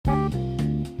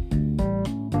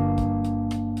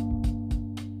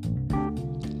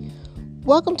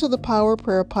Welcome to the Power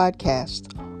Prayer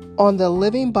Podcast on the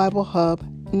Living Bible Hub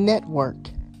Network,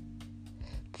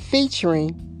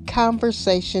 featuring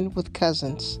Conversation with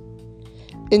Cousins.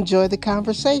 Enjoy the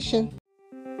conversation.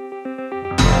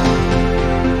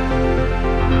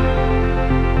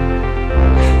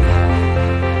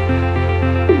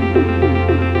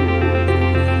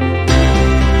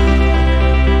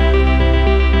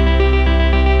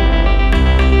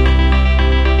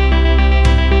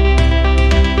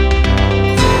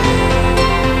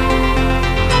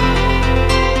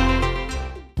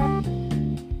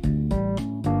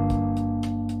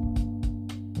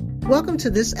 Welcome to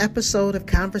this episode of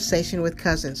Conversation with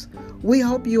Cousins. We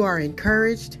hope you are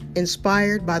encouraged,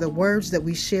 inspired by the words that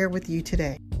we share with you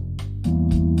today.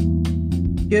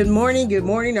 Good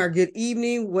morning, or good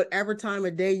evening, whatever time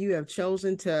of day you have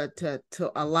chosen to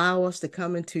allow us to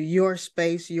come into your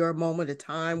space, your moment of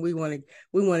time. We want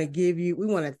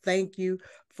to thank you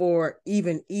for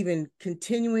even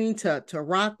continuing to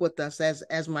rock with us,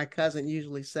 as my cousin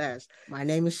usually says. My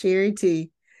name is Sherry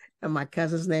T. And my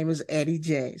cousin's name is Eddie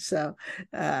J. So,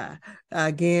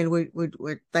 again,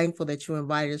 we're thankful that you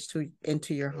invited us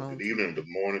into your home. Good evening, good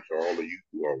morning to all of you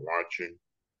who are watching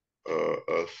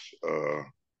us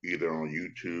either on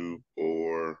YouTube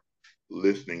or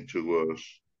listening to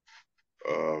us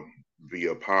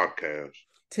via podcast.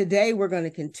 Today, we're going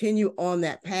to continue on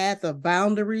that path of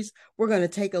boundaries. We're going to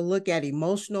take a look at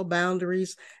emotional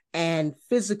boundaries and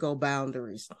physical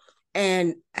boundaries,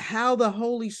 and how the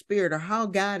Holy Spirit, or how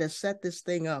God has set this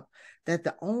thing up, that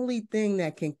the only thing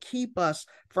that can keep us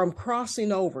from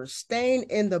crossing over, staying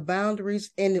in the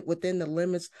boundaries within the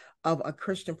limits of a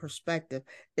Christian perspective,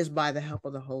 is by the help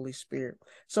of the Holy Spirit.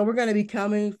 So we're going to be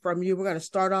coming from you. We're going to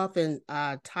start off in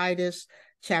Titus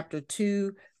chapter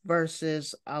 2,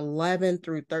 verses 11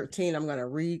 through 13. I'm going to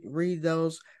read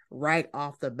those right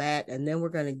off the bat, and then we're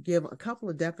going to give a couple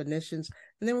of definitions,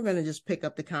 and then we're going to just pick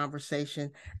up the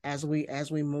conversation as we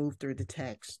move through the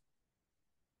text.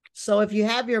 So if you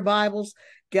have your Bibles,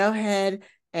 go ahead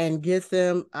and get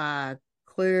them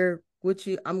clear with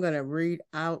you. I'm going to read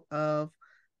out of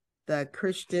the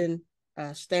Christian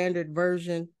Standard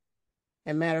Version,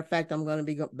 and matter of fact, I'm going to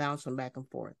be bouncing back and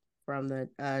forth from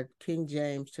the King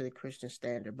James to the Christian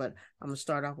Standard, but I'm going to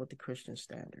start off with the Christian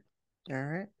Standard. All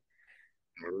right.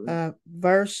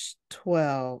 Verse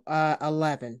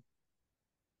 11.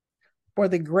 For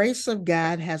the grace of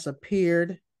God has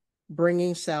appeared,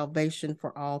 bringing salvation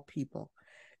for all people,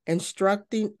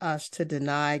 instructing us to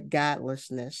deny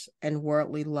godlessness and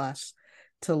worldly lusts,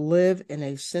 to live in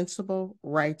a sensible,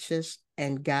 righteous,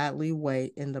 and godly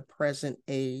way in the present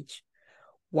age,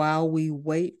 while we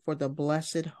wait for the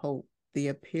blessed hope, the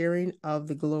appearing of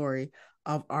the glory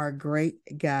of our great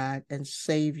God and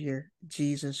Savior,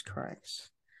 Jesus Christ.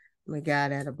 May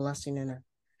God add a blessing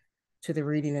to the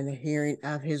reading and the hearing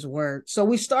of his word. So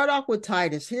we start off with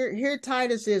Titus. Here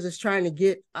Titus is trying to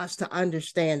get us to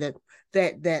understand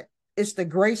that it's the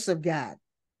grace of God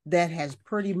that has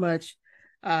pretty much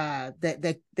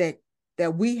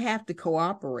that we have to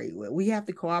cooperate with. We have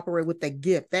to cooperate with the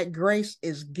gift. That grace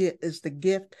is the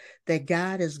gift that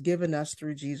God has given us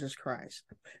through Jesus Christ,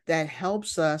 that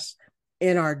helps us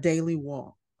in our daily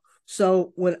walk.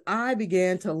 So when I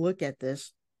began to look at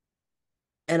this,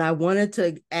 and I wanted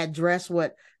to address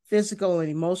what physical and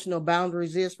emotional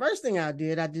boundaries is, first thing I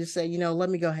just said, let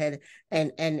me go ahead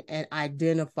and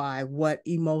identify what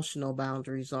emotional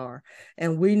boundaries are.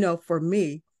 And we know, for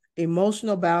me,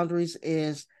 emotional boundaries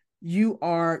is you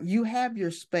have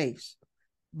your space,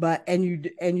 but how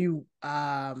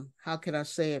can I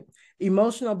say it?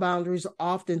 Emotional boundaries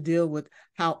often deal with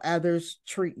how others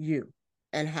treat you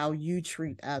and how you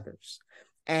treat others.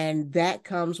 And that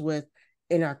comes with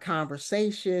in our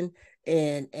conversation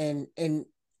and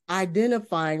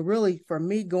identifying, really, for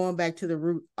me, going back to the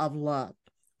root of love.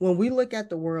 When we look at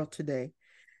the world today,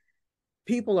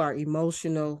 people are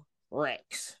emotional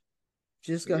wrecks.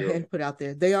 Just go ahead and put out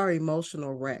there, they are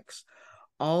emotional wrecks,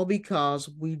 all because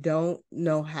we don't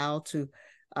know how to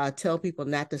tell people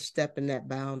not to step in that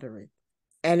boundary.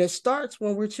 And it starts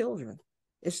when we're children.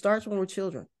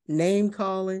 Name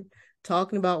calling,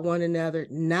 talking about one another,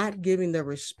 not giving the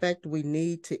respect we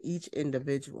need to each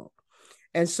individual.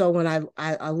 And so when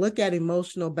I look at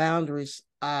emotional boundaries,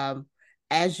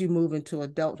 as you move into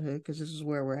adulthood, because this is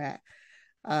where we're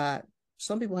at,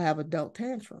 some people have adult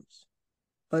tantrums,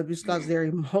 but because their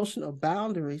emotional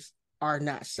boundaries are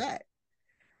not set.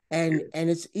 And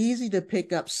it's easy to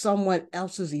pick up someone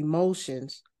else's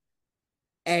emotions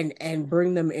and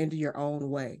bring them into your own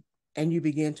way. And you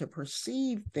begin to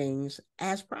perceive things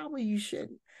as probably you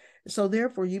shouldn't. So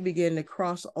therefore, you begin to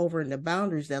cross over into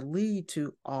boundaries that lead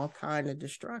to all kind of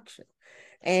destruction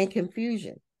and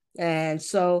confusion. And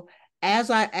so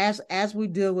as we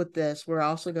deal with this, we're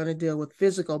also going to deal with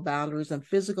physical boundaries, and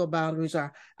physical boundaries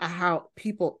are how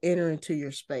people enter into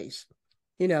your space.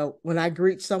 You know, when I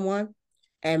greet someone,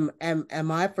 am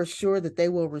I for sure that they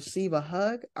will receive a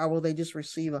hug, or will they just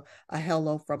receive a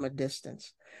hello from a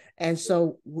distance? And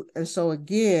so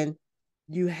again,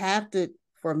 you have to,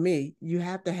 for me, you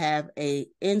have to have a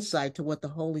insight to what the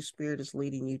Holy Spirit is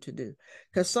leading you to do.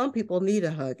 Because some people need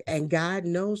a hug, and God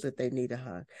knows that they need a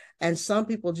hug. And some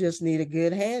people just need a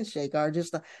good handshake or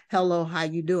just a hello, how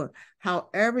you doing?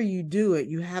 However you do it,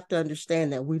 you have to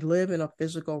understand that we live in a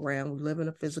physical realm, we live in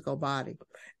a physical body,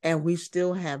 and we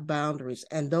still have boundaries.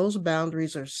 And those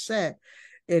boundaries are set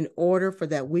in order for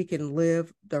that we can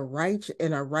live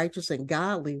in a righteous and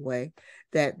godly way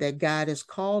that God has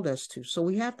called us to. So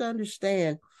we have to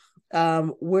understand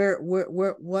what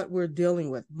we're dealing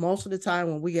with. Most of the time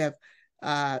when we have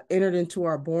entered into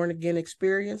our born again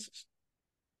experiences,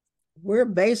 we're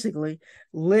basically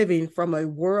living from a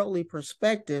worldly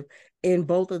perspective in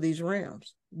both of these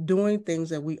realms, doing things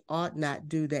that we ought not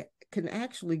do that can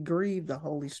actually grieve the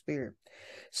Holy Spirit.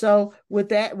 So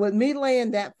with me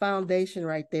laying that foundation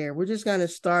right there, we're just going to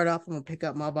start off. I'm going to pick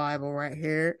up my Bible right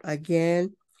here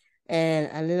again.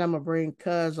 And then I'm going to bring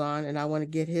Cuz on, and I want to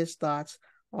get his thoughts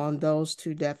on those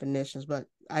two definitions. But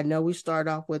I know we start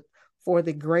off with, for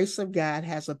the grace of God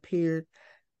has appeared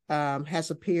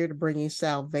bringing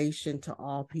salvation to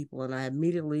all people. And I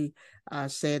immediately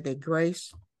said that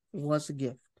grace was a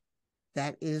gift.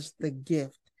 That is the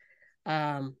gift.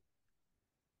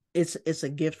 It's a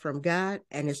gift from God,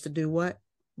 and it's to do what?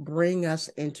 Bring us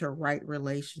into right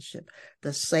relationship,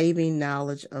 the saving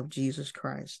knowledge of Jesus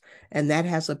Christ. And that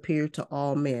has appeared to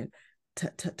all men.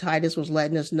 Titus was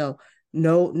letting us know,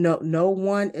 no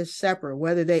one is separate,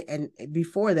 whether they, and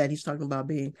before that, he's talking about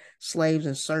being slaves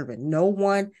and servant. No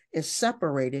one is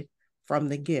separated from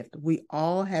the gift. We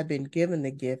all have been given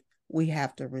the gift. We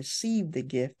have to receive the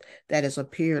gift that has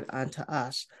appeared unto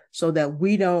us so that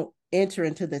we don't enter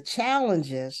into the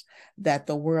challenges that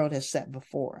the world has set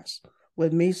before us.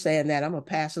 With me saying that, I'm going to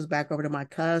pass this back over to my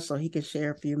cousin so he can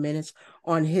share a few minutes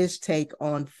on his take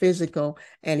on physical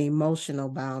and emotional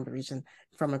boundaries and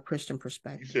from a Christian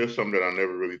perspective. You said something that I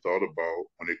never really thought about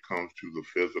when it comes to the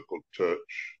physical touch,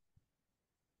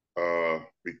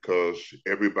 because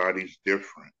everybody's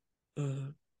different. Mm-hmm.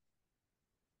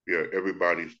 Yeah,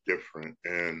 everybody's different,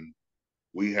 and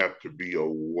we have to be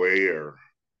aware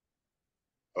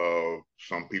of,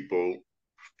 some people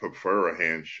prefer a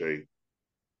handshake,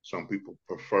 some people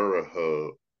prefer a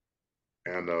hug,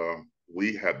 and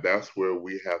that's where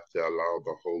we have to allow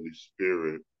the Holy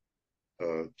Spirit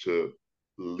to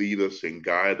lead us and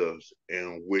guide us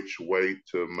in which way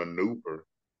to maneuver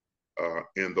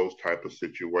in those type of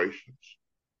situations.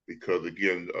 Because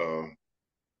again,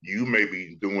 you may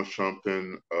be doing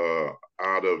something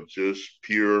out of just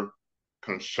pure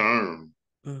concern,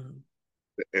 mm-hmm.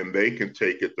 and they can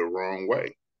take it the wrong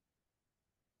way.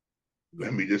 Yeah.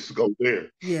 Let me just go there.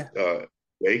 Yeah.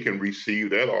 They can receive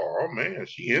that, oh man,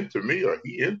 she into me or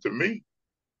he into me.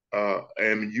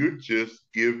 And you're just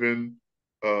giving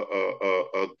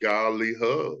a godly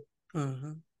hug.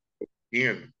 Mm-hmm.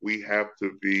 Again, we have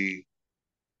to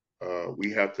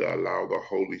allow the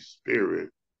Holy Spirit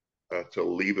to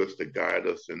lead us, to guide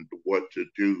us in what to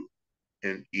do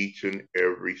in each and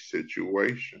every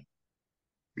situation,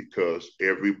 because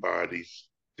everybody's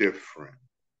different.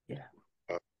 Yeah.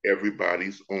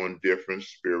 Everybody's on different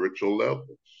spiritual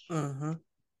levels. Uh-huh.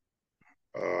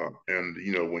 And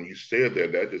you know, when you said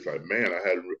that just like, man,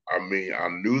 I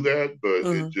knew that, but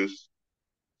mm-hmm. It just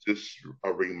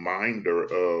a reminder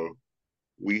of,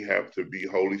 we have to be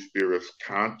Holy Spirit's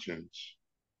conscience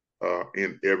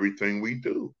in everything we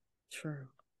do. True.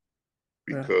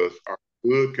 Because our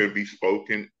good can be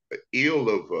spoken ill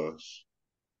of us.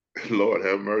 Lord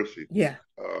have mercy. Yeah.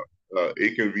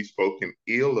 It can be spoken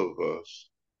ill of us,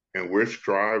 and we're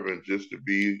striving just to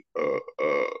be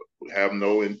have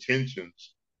no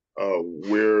intentions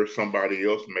where somebody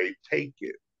else may take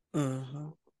it.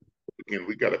 Uh-huh. Again,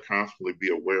 we got to constantly be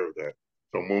aware of that.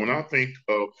 So when I think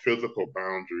of physical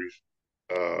boundaries,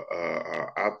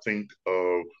 I think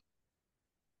of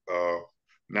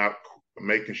not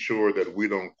making sure that we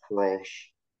don't cross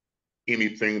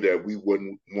anything that we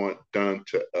wouldn't want done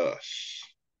to us.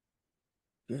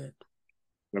 Good.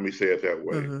 Let me say it that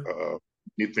way. Mm-hmm.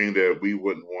 Anything that we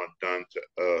wouldn't want done to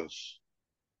us,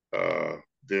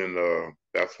 then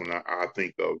that's when I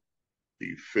think of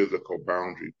the physical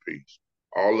boundary piece.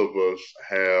 All of us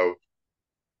have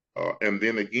And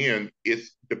then again,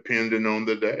 it's depending on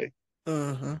the day.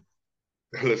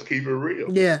 Let's keep it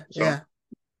real. Yeah, some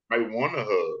might want a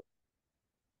hug,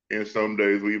 and some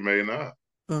days we may not.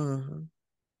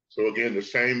 So again, the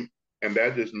same, and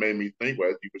that just made me think,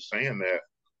 as you were saying that,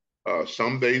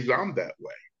 some days I'm that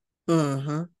way.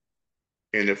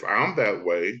 And if I'm that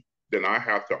way, then I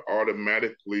have to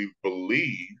automatically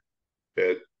believe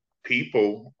that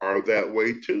people are that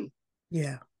way too.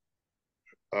 Yeah.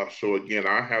 So again,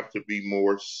 I have to be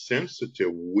more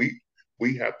sensitive. We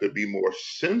have to be more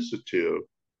sensitive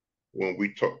when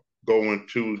we go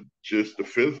into just the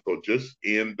physical, just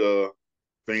in the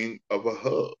thing of a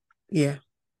hug. Yeah.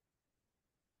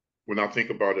 When I think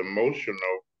about emotional,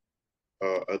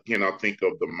 again, I think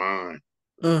of the mind.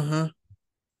 I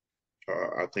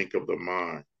think of the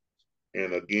mind.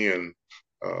 And again,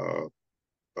 and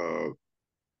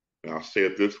I'll say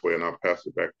it this way and I'll pass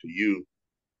it back to you.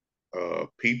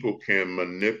 People can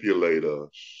manipulate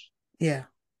us. Yeah.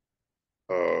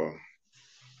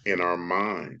 In our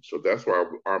minds. So that's why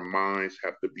our minds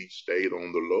have to be stayed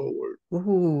on the Lord.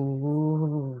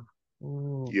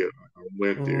 Yeah, I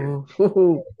went there.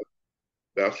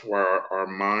 That's why our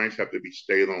minds have to be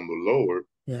stayed on the Lord.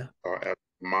 Yeah. As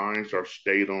minds are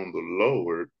stayed on the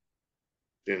Lord,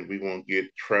 then we won't get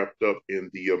trapped up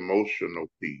in the emotional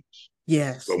piece.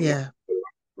 Yes. So yeah.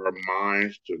 Our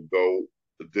minds to go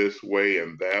this way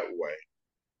and that way,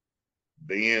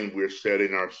 then we're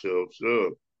setting ourselves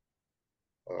up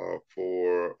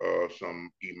for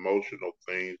some emotional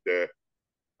things that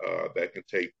can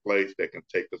take place, that can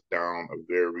take us down a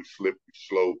very slippery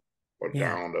slope or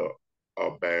down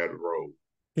a bad road.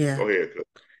 Yeah. Go ahead.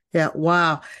 Yeah.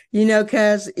 Wow.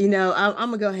 Cause I'm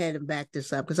gonna go ahead and back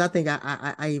this up because I think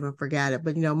I even forgot it.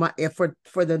 But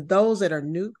for those that are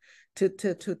new to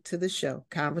the show,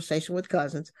 Conversation with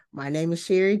Cousins, my name is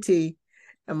Sherry T.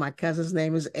 And my cousin's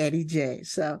name is Eddie J.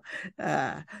 So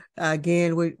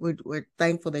again, we're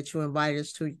thankful that you invited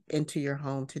us into your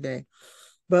home today.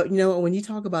 But when you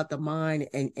talk about the mind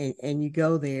and you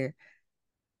go there,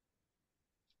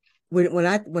 when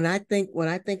I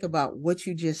think about what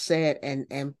you just said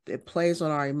and it plays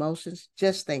on our emotions,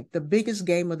 just think the biggest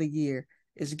game of the year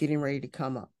is getting ready to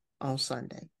come up on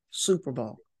Sunday, Super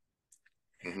Bowl.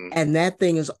 And that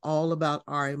thing is all about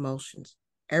our emotions.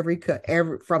 Every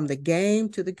from the game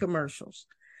to the commercials.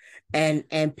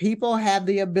 And people have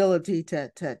the ability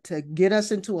to get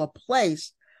us into a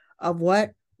place of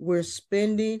what we're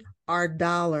spending our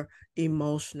dollar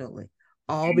emotionally,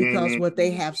 all because what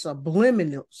they have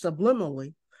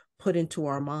subliminally put into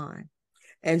our mind.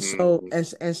 And so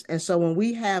and so when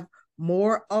we have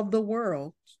more of the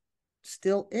world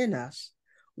still in us,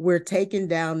 we're taking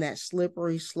down that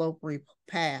slippery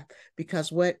path,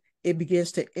 because what it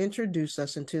begins to introduce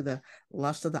us into the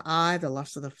lust of the eye, the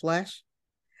lust of the flesh,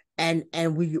 and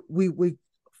we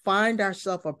find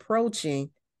ourselves approaching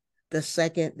the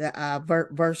second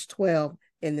verse 12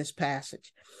 in this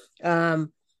passage,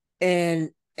 and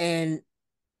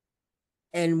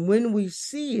when we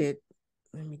see it,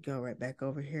 let me go right back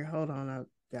over here. Hold on, I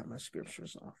got my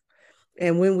scriptures off.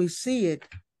 And when we see it,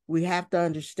 we have to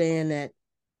understand that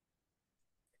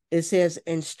it says,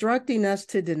 instructing us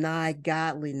to deny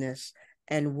godliness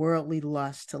and worldly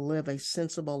lust, to live a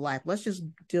sensible life. Let's just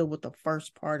deal with the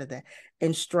first part of that,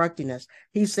 instructing us.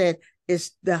 He said,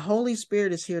 it's the Holy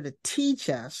Spirit is here to teach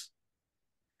us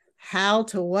how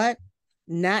to what?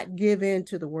 Not give in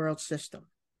to the world system.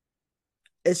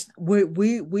 It's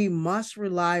we must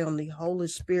rely on the Holy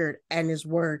Spirit and his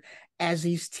word as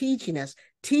he's teaching us.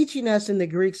 Teaching us in the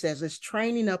Greek says it's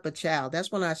training up a child.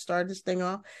 That's when I started this thing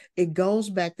off. It goes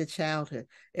back to childhood.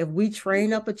 If we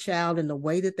train up a child in the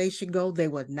way that they should go, they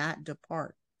would not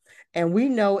depart. And we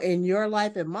know in your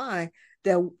life and mine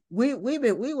that we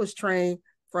was trained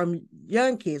from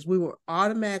young kids. We were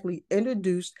automatically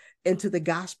introduced into the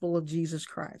gospel of Jesus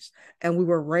Christ, and we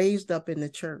were raised up in the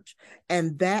church,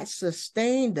 and that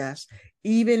sustained us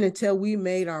even until we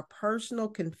made our personal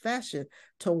confession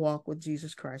to walk with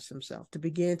Jesus Christ himself, to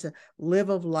begin to live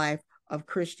a life of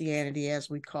Christianity, as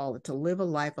we call it, to live a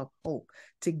life of hope,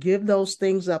 to give those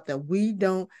things up, that we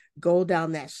don't go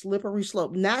down that slippery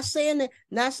slope. Not saying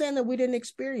that we didn't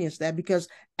experience that, because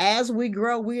as we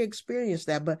grow, we experience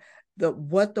that, but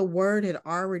what the word had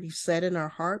already said in our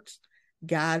hearts,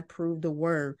 God proved the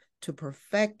word to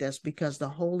perfect us, because the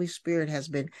Holy Spirit has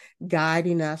been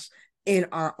guiding us in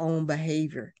our own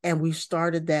behavior. And we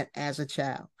started that as a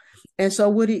child. And so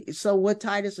what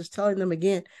Titus is telling them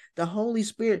again, the Holy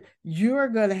Spirit, you're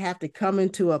going to have to come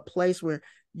into a place where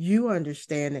you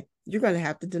understand that you're going to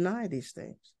have to deny these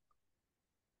things.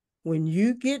 When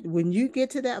you get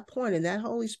to that point and that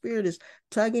Holy Spirit is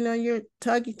tugging on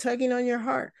your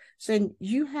heart, saying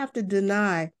you have to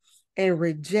deny and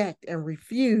reject and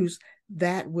refuse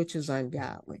that which is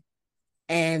ungodly.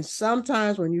 And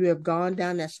sometimes when you have gone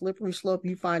down that slippery slope,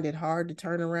 you find it hard to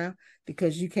turn around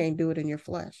because you can't do it in your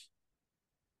flesh.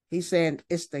 He's saying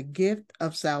it's the gift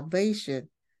of salvation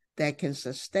that can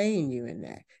sustain you in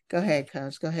that. Go ahead,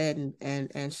 cuz. Go ahead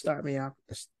and start me off.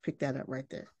 Just pick that up right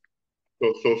there.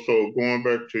 So going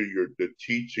back to the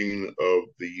teaching of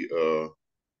the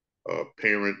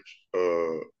parent,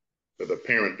 that the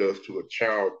parent does to a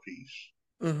child piece.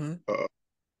 Mm-hmm.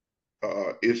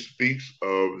 It speaks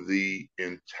of the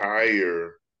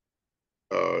entire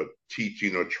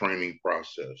teaching or training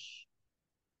process.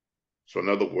 So in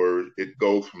other words, it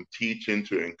goes from teaching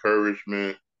to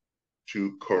encouragement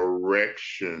to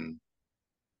correction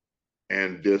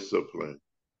and discipline.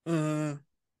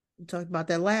 We talked about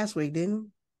that last week,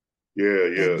 didn't we?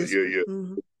 Yeah.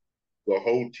 Mm-hmm. The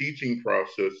whole teaching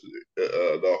process,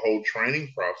 the whole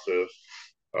training process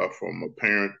from a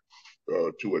parent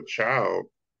to a child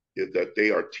is that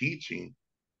they are teaching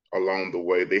along the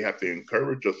way. They have to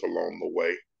encourage us along the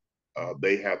way.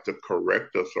 They have to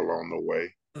correct us along the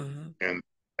way, mm-hmm. and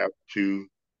have to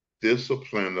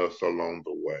discipline us along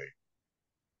the way.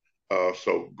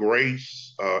 So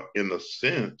grace, in a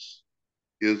sense,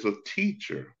 is a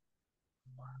teacher.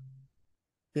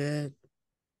 Good.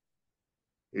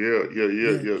 Yeah.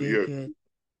 Good.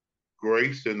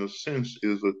 Grace, in a sense,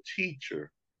 is a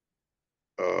teacher.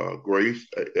 Grace,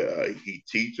 he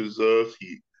teaches us.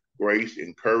 Grace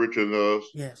encourages us.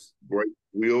 Yes. Grace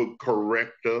will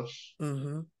correct us.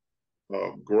 Mm-hmm.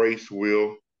 Grace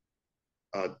will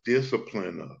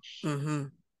discipline us. Mm-hmm.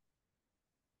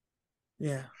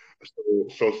 Yeah.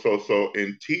 So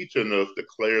in teaching us,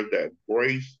 declares that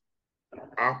grace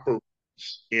operates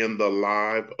in the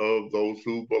life of those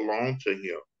who belong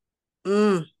to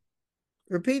him.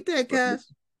 Repeat that,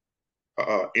 cuz.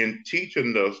 In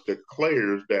teaching us,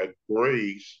 declares that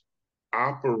grace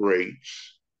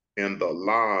operates in the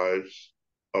lives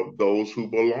of those who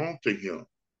belong to him.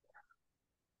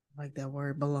 I like that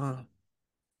word, belong.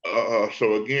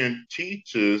 So again,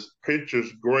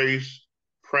 pictures grace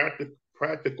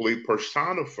practically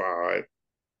personified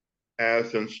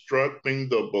as instructing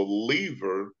the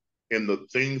believer in the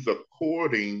things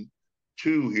according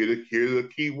to, here's the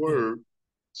key word,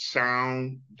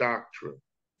 sound doctrine.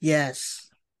 Yes.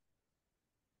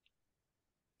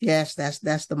 Yes,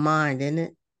 that's the mind, isn't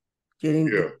it?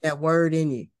 Getting that word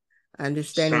in you.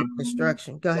 Understanding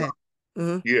instruction. Go ahead.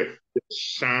 Mm-hmm. Yes,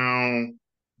 sound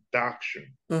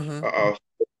doctrine. Mm-hmm.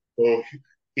 So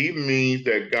he means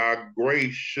that God's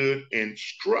grace should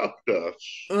instruct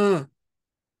us.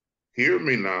 Hear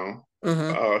me now.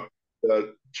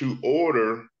 To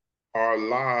order our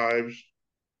lives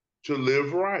to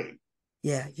live right.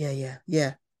 Yeah.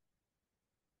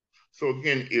 So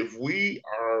again, if we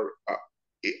are,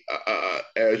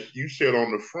 as you said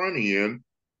on the front end,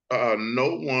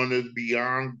 no one is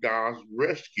beyond God's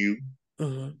rescue,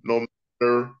 no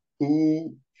matter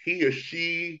who he or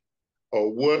she or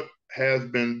what has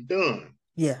been done.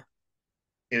 Yeah.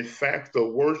 In fact, the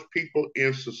worst people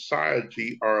in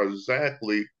society are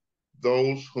exactly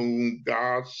those whom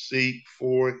God seek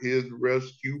for his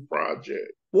rescue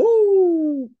project.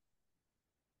 Woo!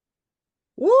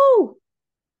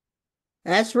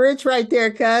 That's rich right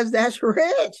there, cuz. That's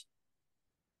rich.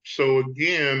 So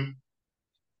again,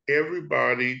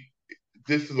 everybody,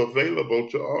 this is available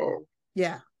to all.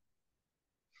 Yeah.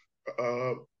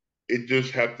 It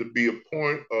just has to be a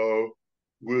point of,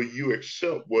 will you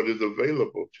accept what is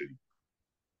available to you?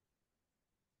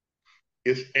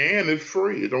 It's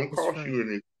free. It don't cost you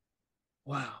anything.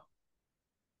 Wow.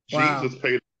 Jesus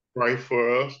paid the price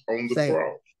for us on the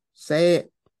cross. Say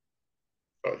it.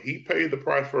 He paid the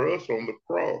price for us on the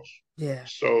cross. Yeah.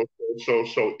 So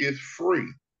it's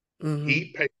free. Mm-hmm.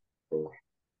 He paid for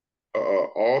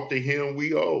all to him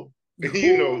we owe.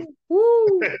 You know,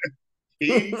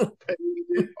 he paid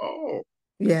it all.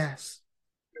 Yes.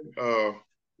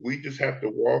 We just have to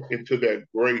walk into that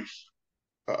grace.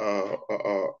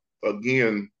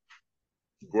 Again,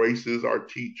 grace is our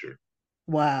teacher.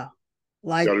 Wow.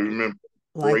 Like, you gotta remember,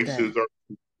 like grace is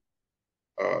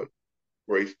our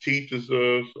grace teaches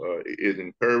us, it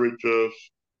encourages us,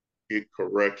 it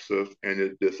corrects us, and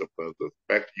it disciplines us.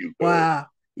 Back to you, guys. Wow.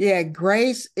 Yeah,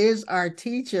 grace is our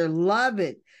teacher. Love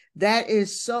it. That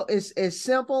is so, it's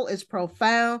simple, it's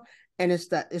profound, and it's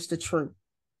the truth.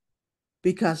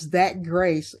 Because that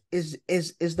grace is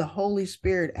the Holy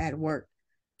Spirit at work,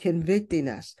 convicting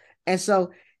us. And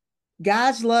so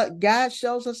God's love, God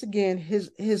shows us again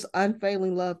his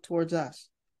unfailing love towards us.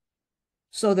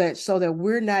 so that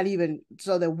we're not even,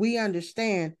 so that we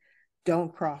understand,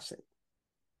 don't cross it.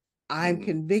 I'm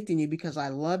convicting you because I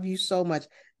love you so much.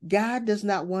 God does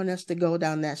not want us to go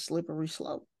down that slippery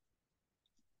slope,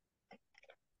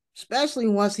 especially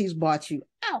once he's bought you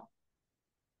out.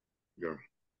 Yeah.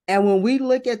 And when we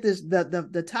look at this,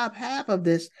 the top half of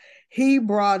this, he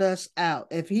brought us out.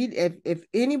 If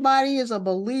anybody is a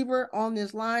believer on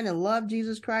this line and love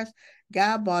Jesus Christ,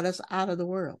 God bought us out of the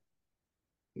world.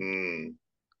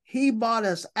 He bought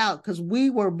us out because we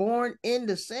were born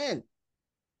into sin.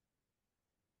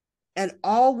 And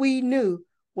all we knew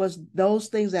was those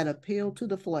things that appealed to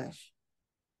the flesh.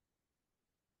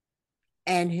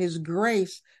 And his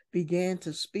grace began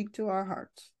to speak to our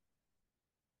hearts.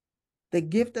 The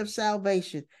gift of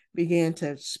salvation began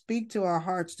to speak to our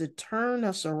hearts to turn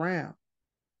us around.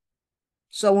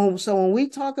 So when we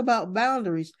talk about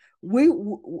boundaries, we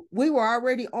were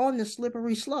already on the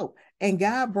slippery slope, and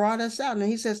God brought us out. And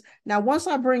he says, now, once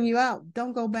I bring you out,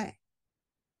 don't go back.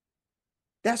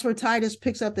 That's where Titus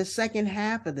picks up the second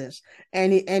half of this.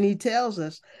 And he tells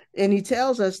us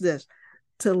this,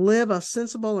 to live a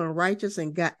sensible and righteous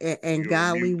and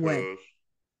godly way.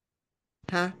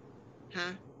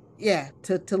 Yeah,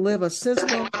 to live a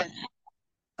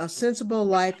sensible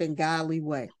life and godly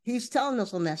way. He's telling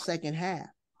us on that second half.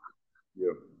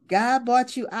 Yeah. God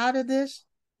brought you out of this.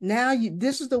 Now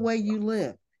this is the way you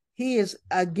live. He is,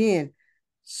 again,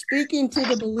 speaking to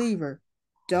the believer.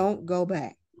 Don't go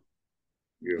back.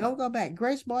 Yeah. Don't go back.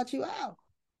 Grace brought you out.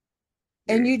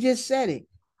 Yeah. And you just said it.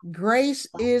 Grace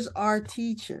is our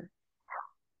teacher.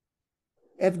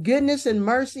 If goodness and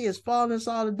mercy is following us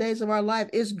all the days of our life,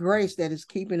 it's grace that is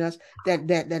keeping us,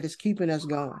 that is keeping us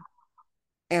going.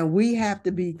 And we have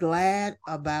to be glad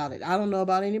about it. I don't know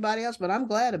about anybody else, but I'm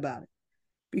glad about it,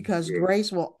 because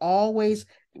grace will always,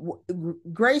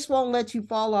 grace won't let you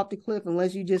fall off the cliff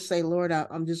unless you just say, Lord,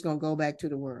 I'm just going to go back to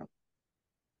the world.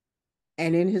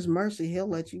 And in his mercy, he'll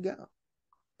let you go.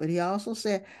 But he also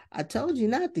said, I told you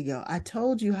not to go. I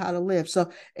told you how to live. So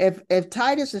if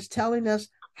Titus is telling us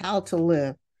how to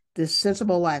live this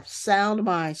sensible life, sound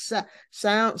mind,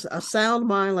 a sound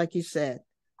mind, like you said,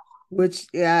 which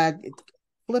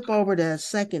flip over to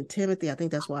 2 Timothy. I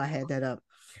think that's why I had that up.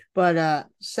 But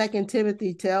 2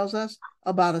 Timothy tells us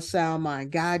about a sound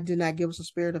mind. God did not give us a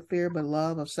spirit of fear, but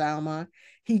love, of sound mind.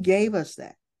 He gave us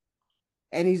that.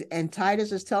 And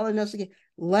Titus is telling us again,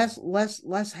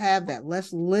 let's have that.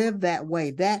 Let's live that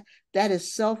way. That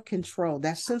is self-control.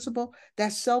 That's sensible.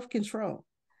 That's self-control.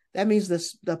 That means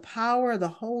the power of the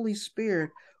Holy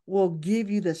Spirit will give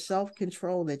you the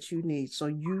self-control that you need, so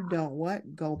you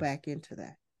don't go back into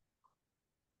that.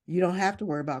 You don't have to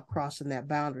worry about crossing that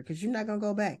boundary, because you're not going to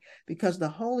go back, because the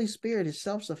Holy Spirit is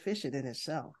self-sufficient in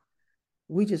itself.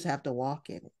 We just have to walk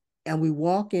in it. And we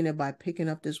walk in it by picking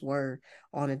up this word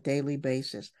on a daily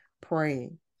basis,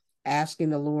 praying,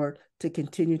 asking the Lord to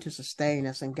continue to sustain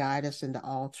us and guide us into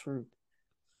all truth,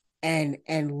 and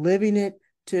living it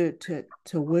to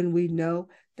when we know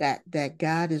that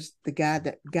God is the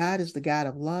God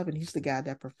of love, and he's the God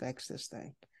that perfects this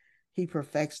thing. He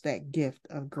perfects that gift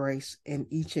of grace in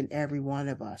each and every one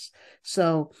of us.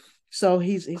 So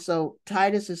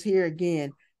Titus is here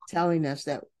again telling us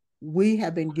that we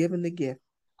have been given the gift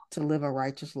to live a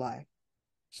righteous life.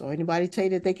 So anybody tell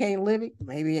you that they can't live it,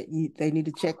 maybe they need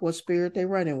to check what spirit they're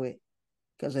running with,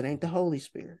 because it ain't the Holy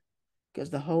Spirit. Because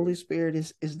the Holy Spirit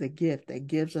is the gift that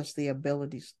gives us the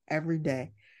abilities every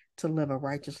day to live a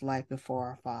righteous life before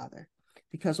our Father.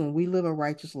 Because when we live a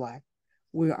righteous life,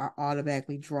 we are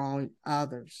automatically drawing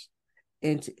others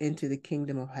into the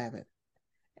kingdom of heaven.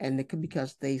 And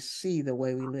because they see the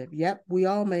way we live. Yep, we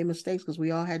all made mistakes, because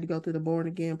we all had to go through the born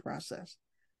again process.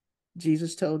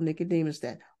 Jesus told Nicodemus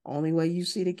that only way you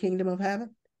see the kingdom of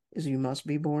heaven is you must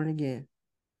be born again.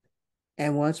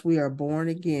 And once we are born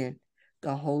again,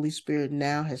 the Holy Spirit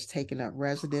now has taken up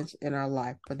residence in our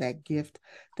life for that gift,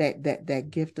 that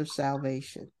gift of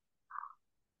salvation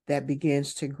that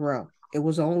begins to grow. It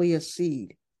was only a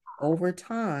seed. Over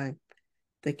time,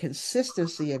 the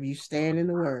consistency of you staying in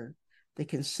the word, the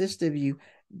consistency of you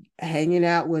hanging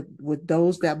out with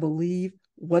those that believe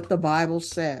what the Bible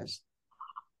says,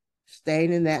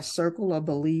 staying in that circle of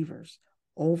believers,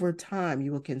 over time,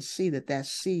 you can see that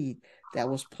seed that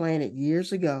was planted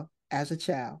years ago as a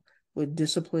child, with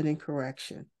discipline and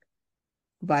correction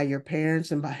by your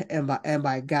parents and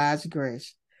by God's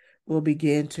grace, will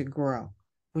begin to grow.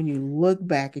 When you look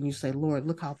back and you say, Lord,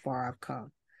 look how far I've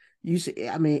come. You see,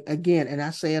 I mean, again, and I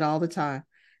say it all the time,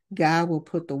 God will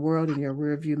put the world in your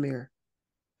rearview mirror,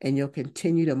 and you'll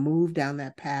continue to move down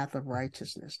that path of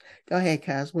righteousness. Go ahead,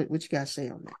 Kaz. What you got to say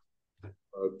on that?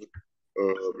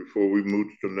 Before we move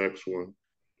to the next one,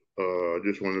 I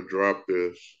just want to drop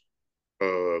this.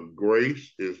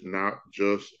 Grace is not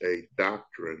just a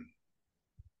doctrine,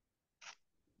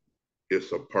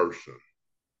 it's a person.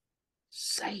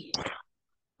 Say it.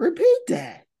 Repeat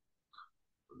that.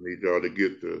 I need y'all to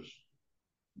get this.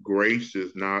 Grace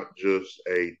is not just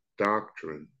a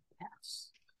doctrine,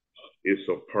 yes. It's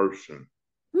a person.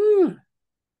 Mm.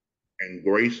 And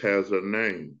grace has a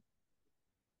name.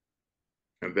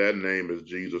 And that name is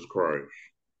Jesus Christ.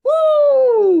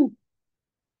 Woo!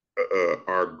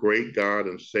 Our great God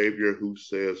and Savior who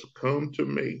says, come to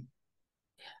me.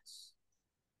 Yes.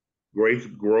 Grace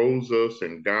grows us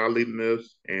in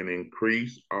godliness and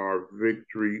increase our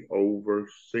victory over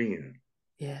sin.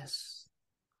 Yes.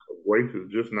 Grace is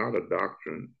just not a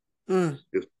doctrine. Mm.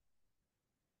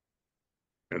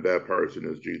 And that person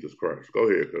is Jesus Christ. Go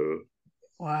ahead, cuz.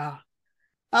 Wow.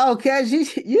 Oh, cuz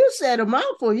you said a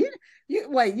mouthful. You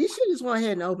wait, you should just go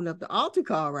ahead and open up the altar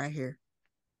call right here.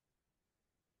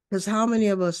 Because how many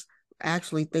of us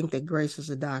actually think that grace is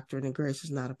a doctrine and grace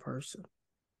is not a person?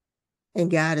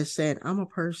 And God is saying, I'm a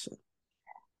person.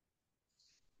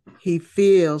 He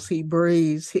feels, he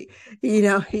breathes,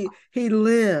 he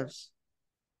lives.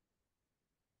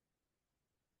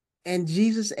 And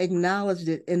Jesus acknowledged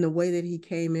it in the way that he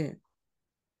came in.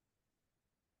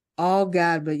 All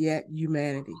God, but yet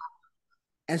humanity.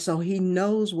 And so he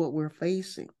knows what we're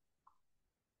facing.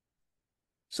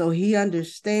 So he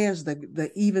understands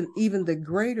the even the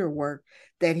greater work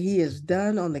that he has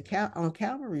done on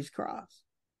Calvary's cross,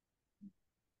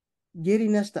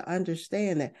 getting us to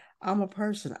understand that I'm a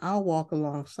person. I'll walk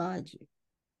alongside you.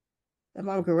 If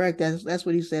I'm correct, that's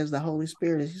what he says. The Holy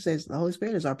Spirit is. He says the Holy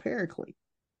Spirit is our paraclete.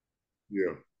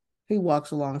 Yeah. He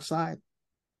walks alongside.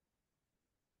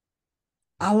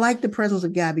 I like the presence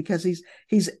of God because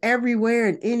he's everywhere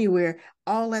and anywhere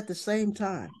all at the same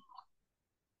time.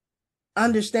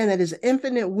 Understand that his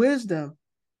infinite wisdom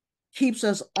keeps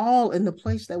us all in the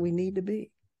place that we need to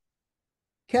be.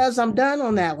 Cuz I'm done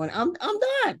on that one. I'm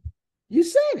done. You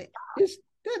said it. You said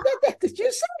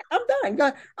it. I'm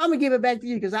done. I'm gonna give it back to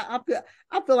you because I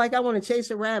feel like I want to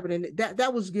chase a rabbit, and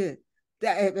that was good.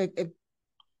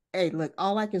 Hey, look,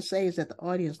 all I can say is that the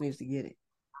audience needs to get it.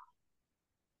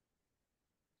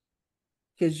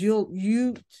 Because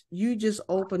you just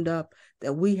opened up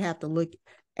that we have to look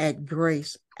at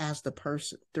grace as the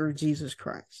person through Jesus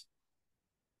Christ.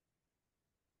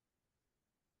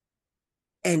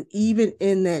 And even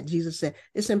in that, Jesus said,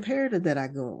 it's imperative that I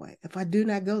go away. If I do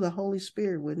not go, the Holy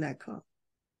Spirit would not come.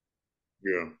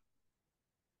 Yeah.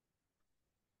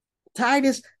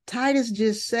 Titus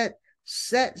just set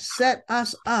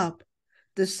us up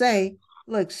to say,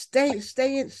 look, stay.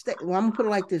 Well, I'm gonna put it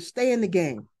like this: stay in the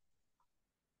game.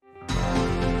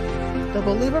 The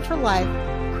Believer for Life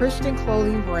Christian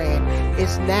clothing brand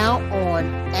is now on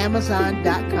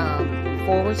Amazon.com/Believer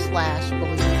for Life.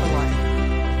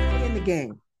 Stay in the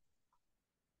game.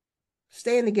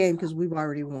 Stay in the game because we've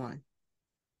already won.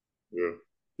 Yeah.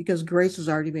 Because grace has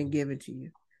already been given to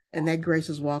you, and that grace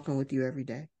is walking with you every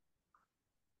day.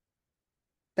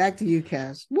 Back to you,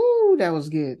 Cass. Woo, that was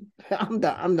good. I'm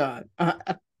done.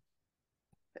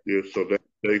 Yeah, so that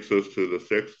takes us to the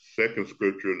second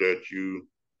scripture that you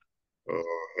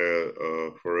had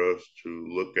for us to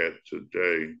look at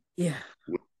today. Yeah.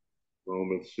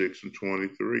 Romans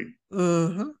 6:23.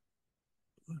 Mm-hmm.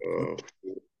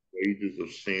 Wages of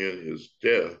sin is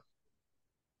death,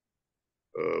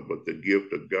 but the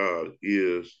gift of God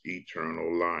is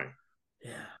eternal life.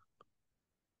 Yeah.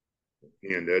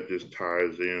 And that just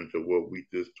ties into what we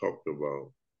just talked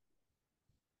about.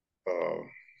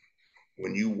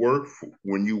 When you work for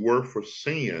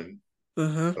sin,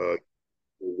 the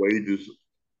wages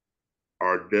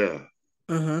are death.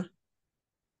 And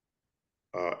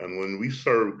when we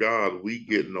serve God, we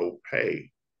get no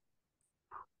pay.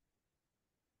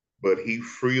 But he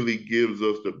freely gives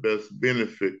us the best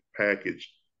benefit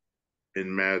package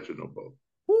imaginable.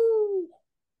 Woo.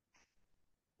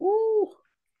 Woo.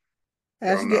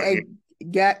 That's good.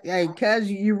 Hey,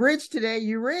 cuz you rich today.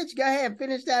 You rich. Go ahead,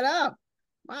 finish that up.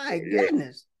 My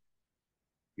goodness.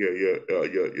 Yeah.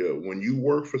 When you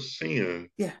work for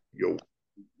sin, your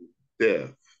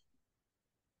death,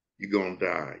 you're gonna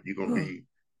die. You're gonna be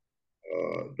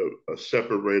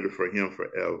separated from him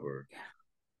forever. Yeah.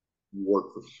 You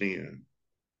work for sin.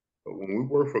 But when we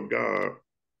work for God,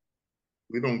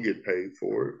 we don't get paid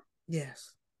for it.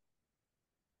 Yes.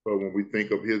 But when we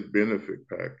think of his benefit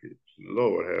package,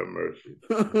 Lord have mercy.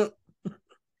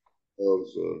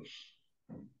 Loves us,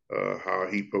 how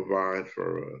he provides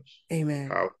for us. Amen.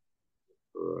 How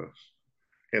for us.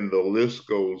 And the list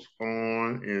goes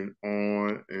on and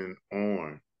on and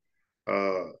on.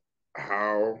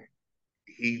 How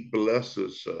he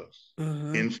blesses us.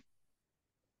 Mm-hmm.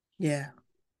 Yeah.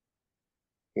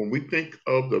 When we think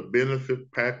of the benefit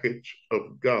package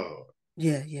of God,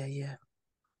 Yeah, yeah, yeah.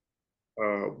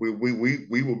 We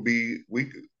will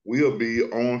be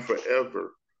on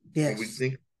forever when we Yes.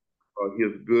 think of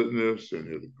His goodness and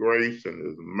His grace and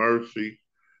His mercy.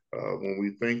 When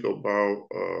we think about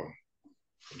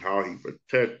how He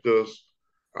protects us,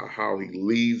 how He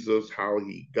leads us, how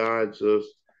He guides us,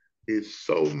 it's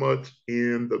so much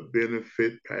in the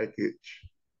benefit package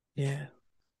Yeah.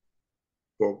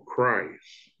 for Christ.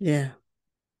 Yeah.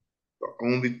 The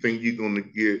only thing you're going to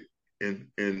get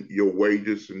in your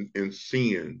wages in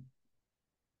sin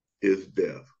is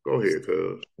death. Go ahead,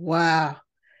 cuz. Wow.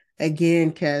 Again,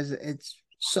 because it's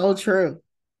so true.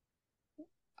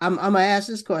 I'm gonna ask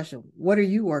this question. What are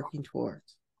you working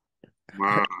towards?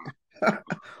 Wow.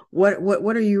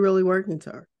 What are you really working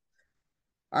toward?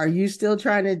 Are you still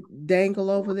trying to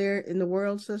dangle over there in the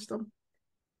world system?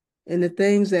 In the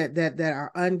things that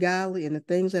are ungodly and the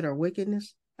things that are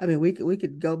wickedness? I mean, we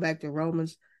could go back to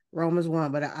Romans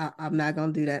 1, but I'm not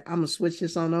gonna do that. I'm gonna switch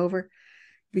this on over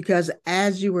because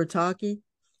as you were talking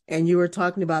and you were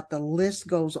talking about the list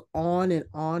goes on and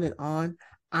on and on,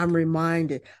 I'm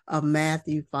reminded of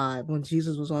Matthew 5 when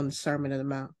Jesus was on the Sermon on the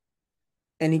Mount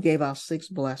and he gave out 6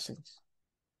 blessings.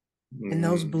 And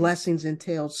those Mm. blessings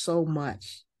entailed so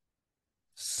much.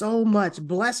 So much.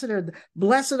 Blessed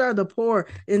are the poor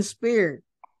in spirit,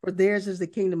 for theirs is the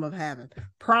kingdom of heaven.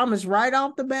 Promise right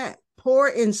off the bat. Poor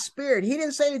in spirit. He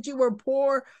didn't say that you were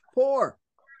poor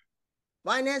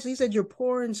financially. He said you're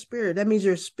poor in spirit. That means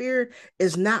your spirit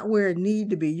is not where it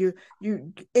need to be. You're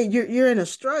in a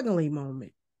struggling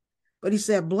moment. But he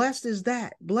said, blessed is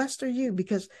that. Blessed are you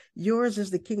because yours is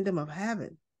the kingdom of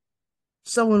heaven.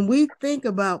 So when we think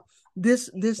about this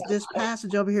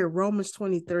passage over here, Romans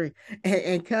 23,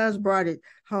 and Cuz brought it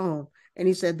home, and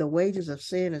he said the wages of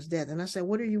sin is death. And I said,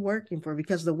 what are you working for?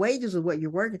 Because the wages of what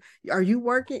you're working. Are you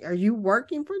working? Are you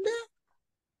working for death?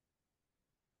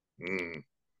 Mm.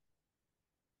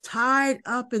 Tied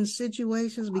up in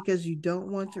situations because you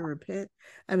don't want to repent.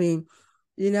 I mean,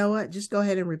 you know what? Just go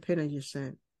ahead and repent of your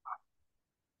sin.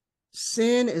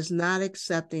 Sin is not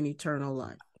accepting eternal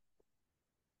life.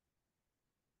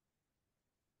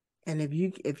 And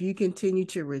if you continue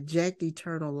to reject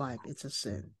eternal life, it's a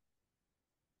sin.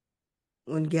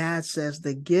 When God says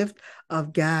the gift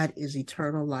of God is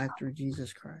eternal life through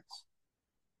Jesus Christ.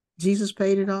 Jesus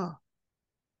paid it all.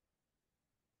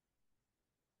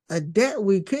 A debt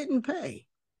we couldn't pay.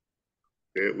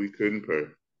 That we couldn't pay.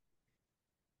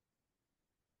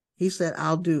 He said,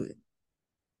 I'll do it.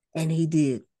 And he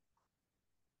did.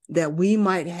 That we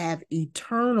might have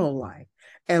eternal life.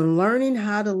 And learning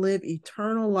how to live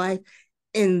eternal life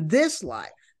in this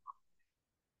life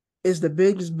is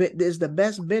the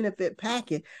best benefit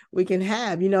packet we can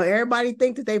have. You know, everybody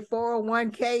think that they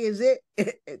 401k is it.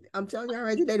 I'm telling you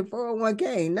right today, the 401k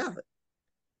ain't nothing.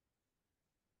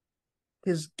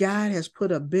 Because God has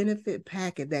put a benefit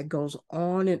packet that goes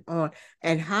on and on.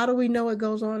 And how do we know it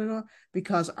goes on and on?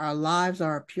 Because our lives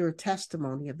are a pure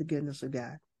testimony of the goodness of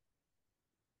God.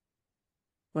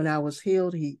 When I was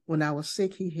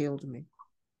sick, he healed me.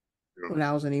 Yeah. When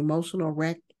I was an emotional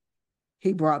wreck,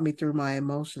 he brought me through my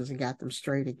emotions and got them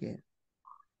straight again.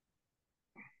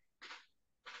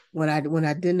 When I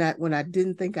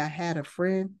didn't think I had a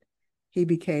friend, he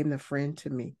became the friend to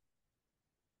me.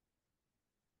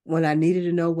 When I needed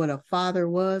to know what a father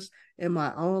was in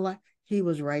my own life, he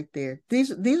was right there.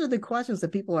 These are the questions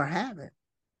that people are having.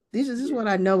 This is what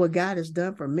I know what God has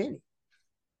done for many.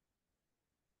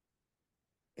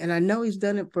 And I know he's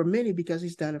done it for many because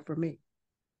he's done it for me.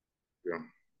 Yeah.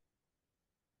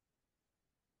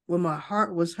 When my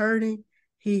heart was hurting,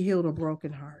 he healed a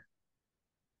broken heart.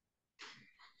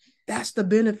 That's the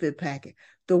benefit packet.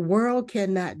 The world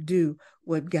cannot do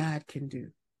what God can do.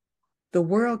 The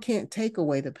world can't take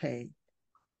away the pain.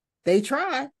 They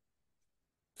try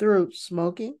through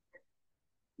smoking,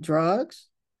 drugs,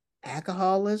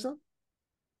 alcoholism,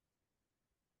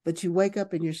 but you wake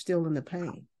up and you're still in the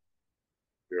pain.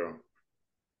 Yeah.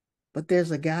 But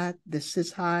there's a God that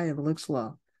sits high and looks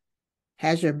low,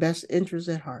 has your best interests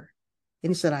at heart.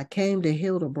 And he said, I came to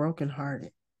heal the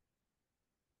brokenhearted.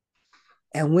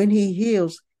 And when he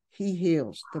heals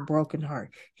the broken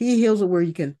heart. He heals it where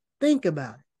you can think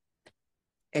about it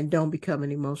and don't become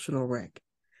an emotional wreck.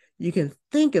 You can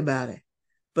think about it,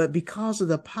 but because of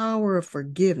the power of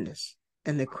forgiveness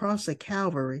and the cross of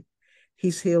Calvary,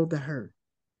 he's healed the hurt.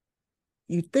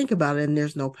 You think about it and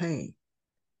there's no pain.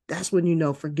 That's when you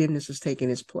know forgiveness is taking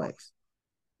its place.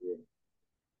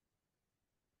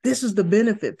 This is the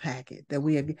benefit packet that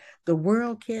we have. The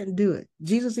world can't do it.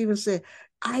 Jesus even said,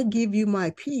 I give you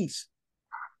my peace.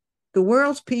 The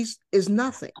world's peace is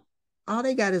nothing. All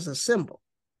they got is a symbol,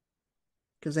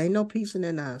 because ain't no peace in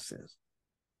their nonsense.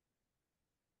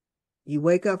 You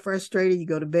wake up frustrated, you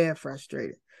go to bed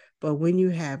frustrated. But when you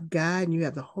have God and you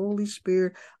have the Holy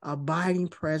Spirit abiding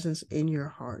presence in your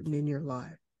heart and in your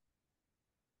life,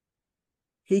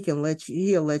 he'll let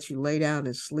you lay down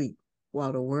and sleep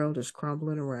while the world is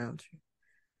crumbling around you.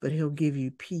 But he'll give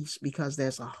you peace because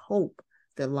there's a hope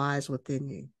that lies within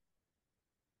you.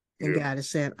 And God is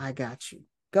saying, I got you.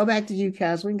 Go back to you,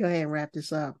 Kaz. We can go ahead and wrap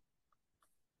this up.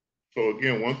 So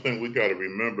again, one thing we got to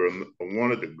remember,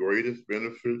 one of the greatest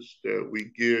benefits that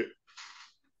we get,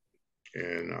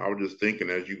 and I was just thinking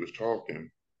as you was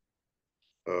talking,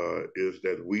 is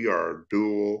that we are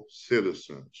dual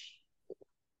citizens.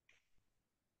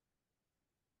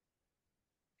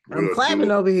 I'm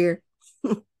clapping over here.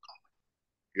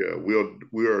 Yeah,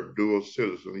 we are dual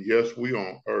citizens. Yes, we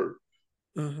on earth.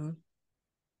 Mm-hmm.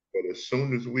 But as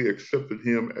soon as we accepted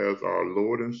him as our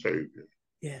Lord and Savior,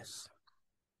 yes,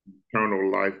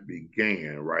 eternal life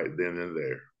began right then and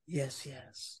there. Yes,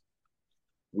 yes.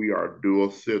 We are dual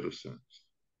citizens.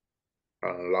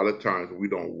 A lot of times we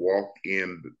don't walk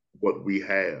in what we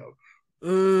have.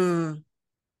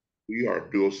 We are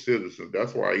dual citizens.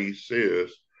 That's why he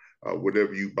says,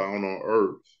 whatever you bound on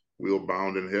earth, we'll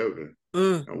bound in heaven.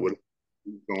 And whatever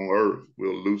on earth,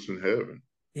 we'll loose in heaven.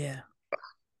 Yeah.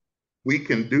 We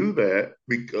can do that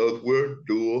because we're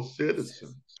dual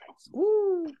citizens.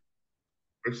 Ooh.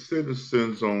 We're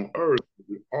citizens on earth,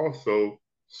 but also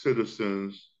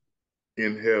citizens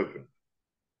in heaven.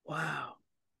 Wow.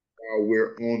 While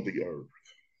we're on the earth.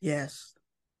 Yes.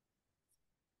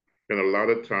 And a lot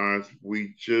of times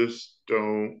we just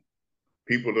don't,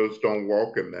 people just don't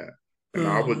walk in that. And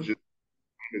I was just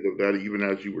thinking of that even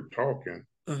as you were talking.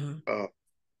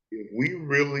 If we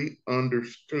really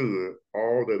understood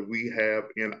all that we have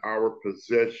in our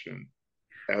possession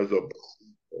as a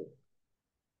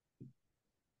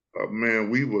man,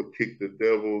 we would kick the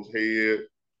devil's head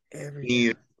every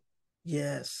day.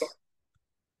 Yes.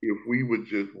 If we would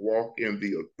just walk in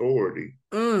the authority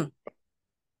that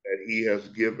he has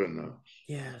given us.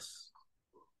 Yes.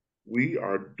 We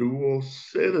are dual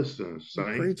citizens,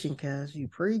 saints. You preaching, cuz. You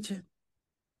preaching.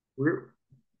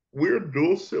 We're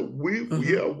dual citizens.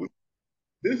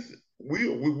 We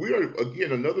are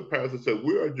again, another pastor said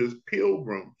we are just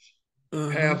pilgrims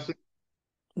passing.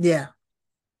 Yeah.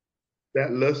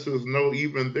 That lets us know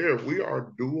even there we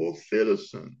are dual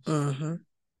citizens.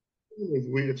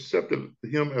 We accepted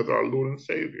him as our Lord and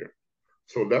Savior.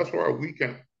 So that's why we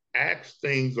can ask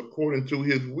things according to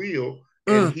his will,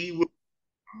 and he will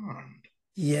respond.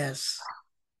 Yes.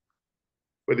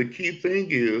 But the key thing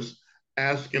is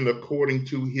asking according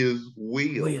to his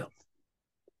will.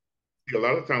 A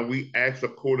lot of times we ask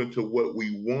according to what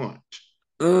we want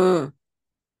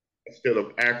instead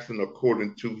of asking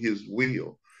according to his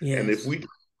will. Yes. And if we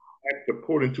act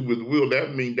according to his will,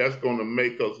 that means that's going to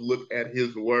make us look at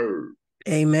his word.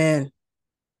 Amen.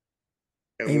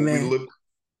 And when we look at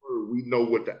the word, we know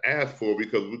what to ask for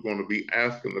because we're going to be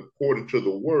asking according to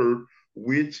the word,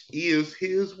 which is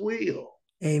his will.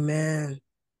 Amen.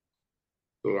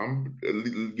 So I'm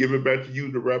giving it back to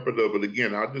you to wrap it up. But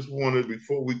again, I just wanted,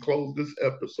 before we close this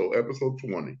episode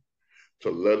 20, to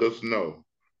let us know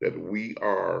that we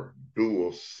are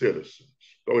dual citizens.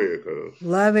 Go ahead, cuz.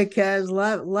 Love it, cuz.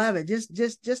 Love it.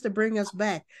 Just to bring us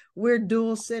back. We're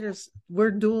dual citizens. We're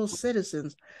dual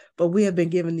citizens, but we have been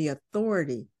given the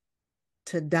authority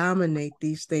to dominate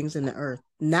these things in the earth,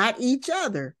 not each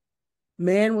other.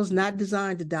 Man was not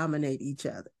designed to dominate each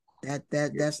other.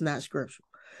 That's not scriptural.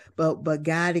 But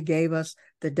God gave us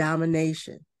the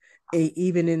domination,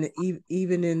 even in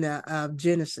the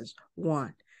Genesis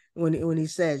 1, when he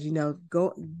says,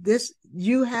 go this,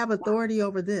 you have authority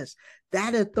over this.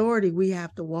 That authority we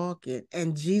have to walk in,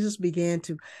 and Jesus began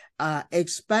to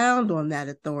expound on that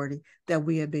authority that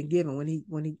we have been given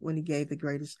when he gave the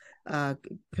greatest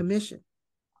commission: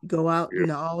 go out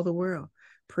into all the world.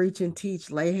 Preach and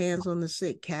teach, lay hands on the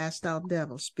sick, cast out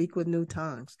devils, speak with new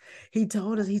tongues. He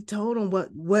told them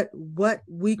what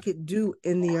we could do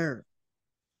in the earth.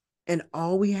 And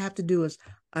all we have to do is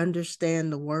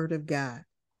understand the word of God.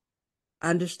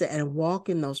 Understand and walk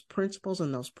in those principles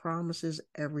and those promises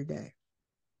every day.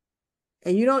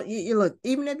 And you look,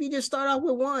 even if you just start out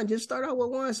with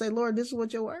one, say, Lord, this is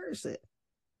what your word said.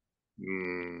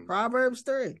 Proverbs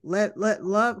 3. Let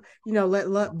love,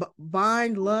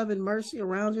 bind love and mercy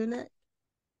around your neck.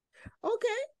 Okay.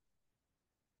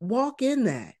 Walk in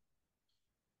that.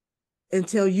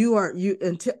 until you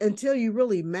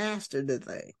really master the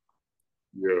thing.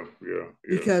 Yeah.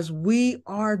 Because we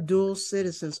are dual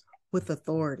citizens with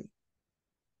authority.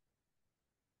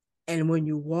 And when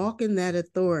you walk in that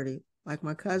authority, like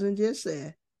my cousin just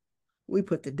said, we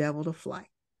put the devil to flight.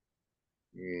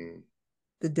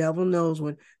 The devil knows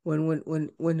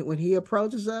when he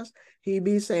approaches us, he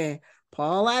be saying,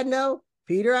 Paul, I know,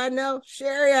 Peter, I know,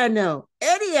 Sherry, I know,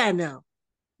 Eddie, I know,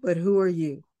 but who are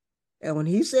you? And when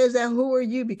he says that, who are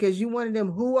you? Because you wanted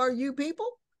them, who are you people?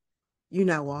 You're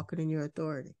not walking in your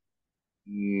authority.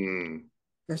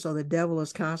 And so the devil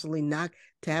is constantly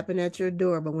tapping at your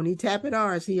door. But when he tap at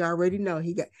ours, he already know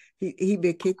he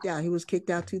been kicked out. He was kicked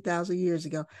out 2,000 years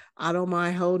ago. I don't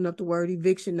mind holding up the word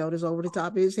eviction notice over the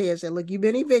top of his head. Said, look, you've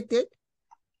been evicted.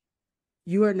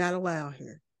 You are not allowed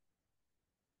here.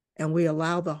 And we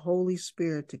allow the Holy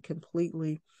Spirit to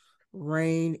completely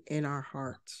reign in our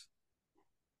hearts.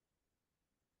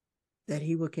 That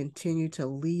he will continue to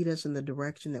lead us in the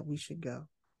direction that we should go.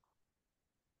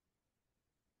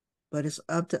 But it's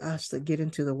up to us to get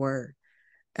into the word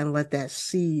and let that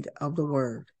seed of the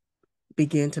word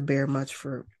begin to bear much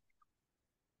fruit.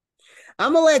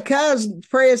 I'm gonna let Cuz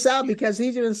pray us out because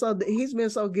he's been so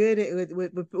good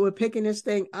with picking this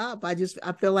thing up. I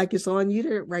feel like it's on you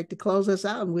to close us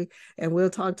out, and we'll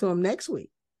talk to him next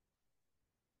week.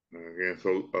 Again,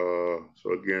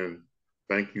 so again,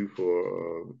 thank you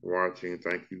for watching.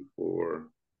 Thank you for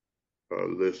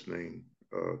listening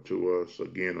to us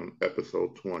again on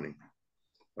episode 20.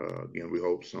 Again, we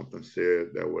hope something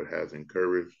said that has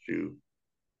encouraged you,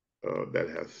 that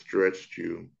has stretched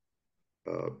you,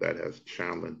 that has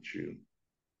challenged you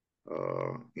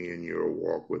in your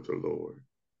walk with the Lord.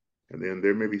 And then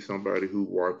there may be somebody who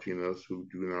watching us who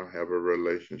do not have a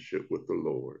relationship with the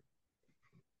Lord.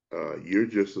 You're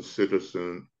just a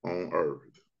citizen on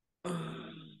earth.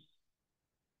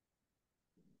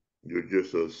 You're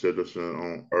just a citizen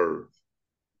on earth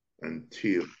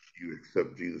until you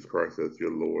accept Jesus Christ as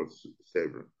your Lord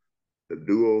Savior. The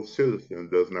dual citizen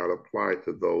does not apply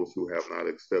to those who have not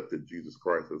accepted Jesus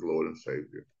Christ as Lord and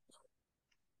Savior.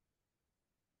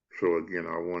 So again,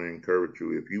 I want to encourage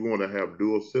you, if you want to have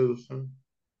dual citizen,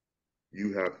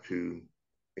 you have to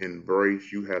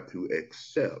embrace, you have to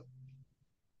accept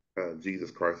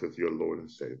Jesus Christ as your Lord and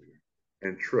Savior.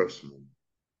 And trust me,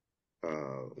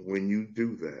 when you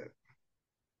do that,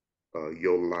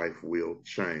 your life will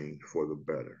change for the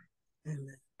better.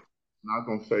 Amen. I'm not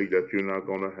going to say that you're not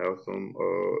going to have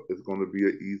it's going to be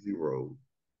an easy road.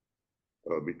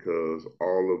 Because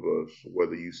all of us,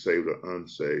 whether you saved or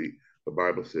unsaved, the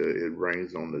Bible said it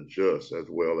rains on the just as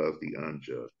well as the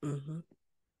unjust. Mm-hmm.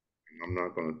 I'm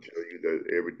not going to tell you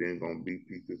that everything's going to be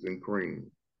peaches and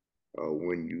cream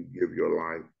when you give your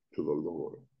life to the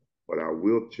Lord. But I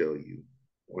will tell you,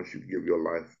 once you give your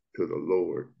life to the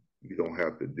Lord, you don't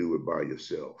have to do it by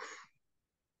yourself.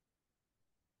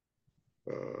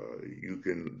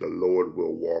 The Lord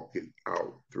will walk it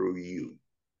out through you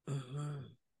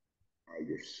by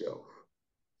yourself.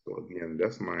 So again,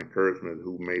 that's my encouragement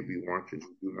who may be watching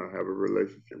who do not have a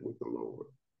relationship with the Lord.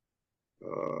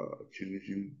 Choose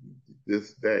you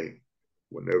this day,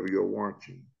 whenever you're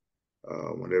watching,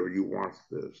 whenever you watch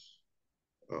this,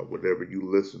 whenever you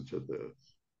listen to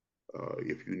this.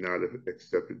 If you're not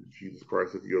accepted Jesus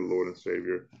Christ as your Lord and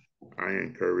Savior, I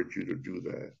encourage you to do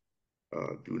that.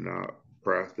 Do not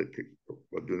procrastinate,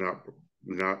 but do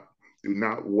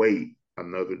not wait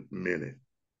another minute.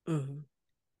 Mm-hmm.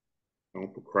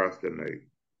 Don't procrastinate,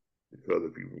 because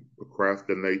if you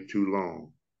procrastinate too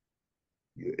long,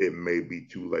 it may be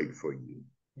too late for you.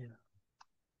 Yeah.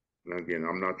 And again,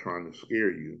 I'm not trying to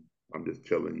scare you. I'm just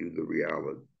telling you the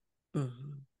reality.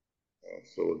 Mm-hmm.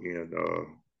 So again,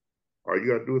 all you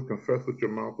got to do is confess with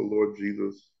your mouth the Lord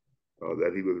Jesus,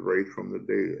 that he was raised from the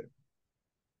dead.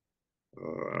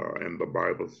 And the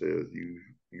Bible says you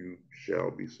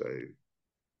shall be saved.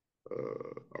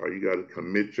 All you got to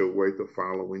commit your way to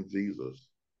following Jesus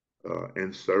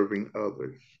and serving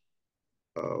others.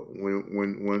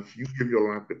 Once you give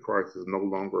your life to Christ, it's no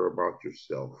longer about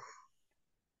yourself.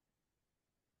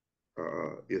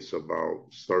 It's about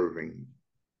serving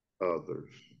others.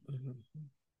 Mm-hmm.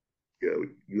 Yeah,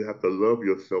 you have to love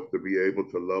yourself to be able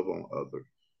to love on others.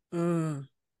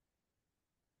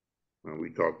 And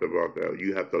we talked about that.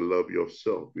 You have to love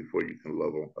yourself before you can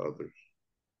love on others.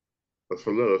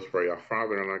 So let us pray. Our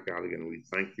Father and our God, again, we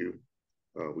thank you.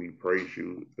 We praise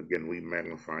you. Again, we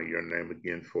magnify your name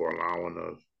again for allowing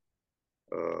us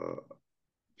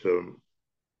to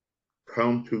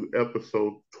come to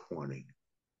episode 20.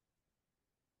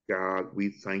 God, we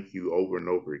thank you over and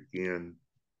over again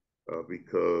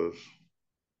because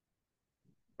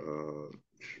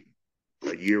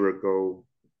A year ago,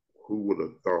 who would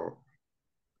have thought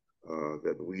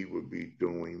that we would be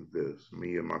doing this?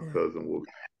 Me and my cousin will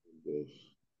be doing this.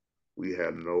 We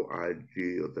had no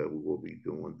idea that we will be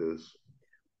doing this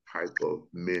type of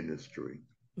ministry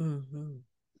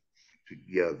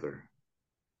together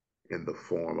in the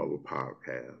form of a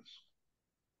podcast.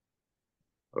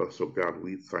 So God,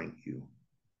 we thank you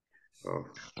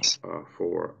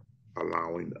for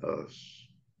allowing us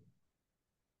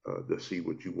to see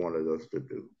what you wanted us to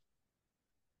do.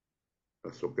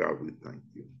 So God, we thank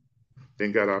you.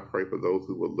 Then God, I pray for those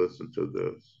who will listen to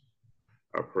this.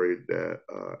 I pray that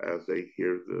as they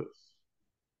hear this,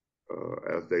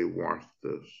 as they watch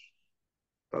this,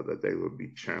 that they will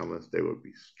be challenged, they will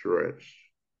be stretched,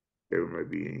 they may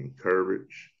be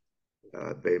encouraged,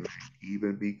 they may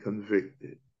even be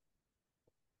convicted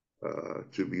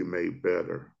to be made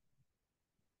better,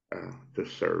 to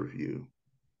serve you.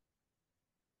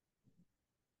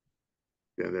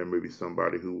 Then there may be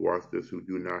somebody who watched this who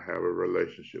do not have a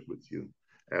relationship with you.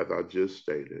 As I just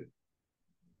stated,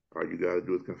 all you got to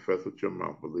do is confess with your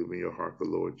mouth, believe in your heart the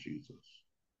Lord Jesus,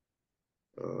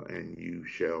 and you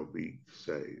shall be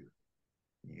saved.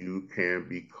 You can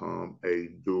become a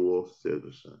dual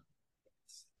citizen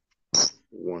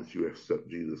once you accept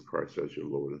Jesus Christ as your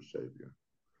Lord and Savior.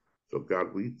 So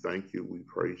God, we thank you. We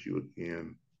praise you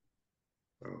again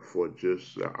for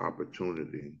just the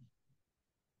opportunity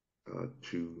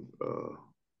to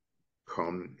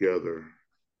come together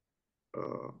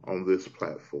on this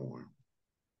platform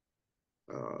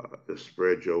to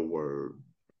spread your word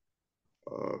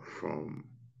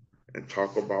and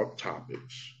talk about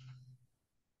topics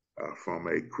from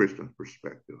a Christian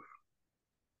perspective.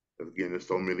 Again, there's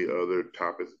so many other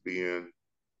topics being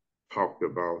talked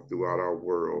about throughout our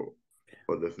world,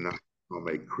 but it's not from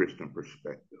a Christian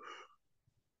perspective.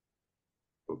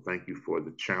 So thank you for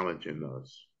the challenge in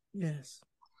us. Yes.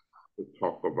 To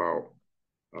talk about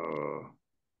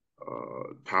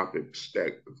topics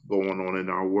that's going on in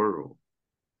our world,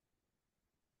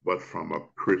 but from a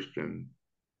Christian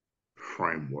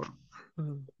framework.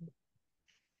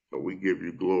 So we give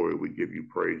you glory, we give you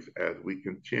praise as we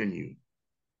continue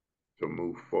to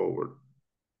move forward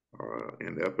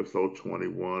in episode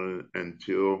 21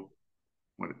 until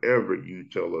whenever you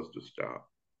tell us to stop.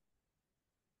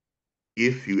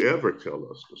 If you ever tell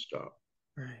us to stop.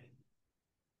 Right.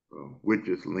 We're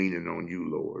just leaning on you,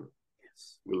 Lord.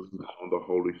 Yes. We're leaning on the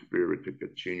Holy Spirit to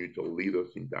continue to lead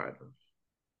us and guide us.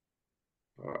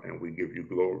 And we give you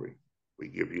glory. We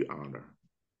give you honor.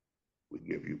 We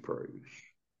give you praise.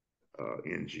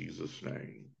 In Jesus'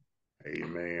 name.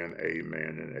 Amen,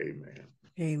 amen, and amen.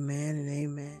 Amen and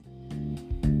amen.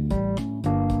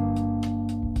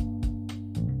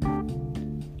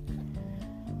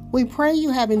 We pray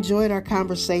you have enjoyed our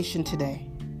conversation today.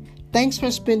 Thanks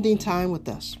for spending time with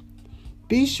us.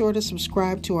 Be sure to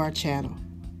subscribe to our channel,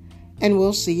 and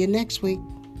we'll see you next week.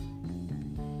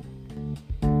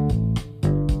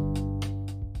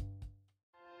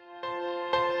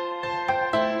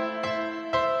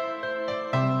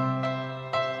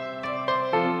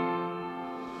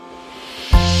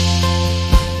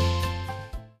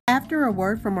 After a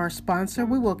word from our sponsor,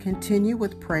 we will continue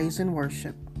with praise and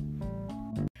worship.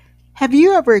 Have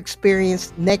you ever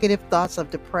experienced negative thoughts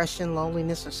of depression,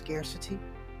 loneliness, or scarcity?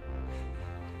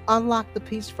 Unlock the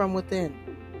peace from within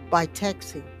by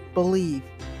texting BELIEVE,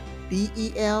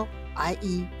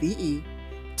 BELIEVE,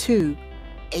 to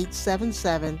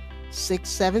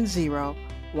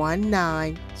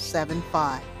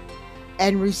 877-670-1975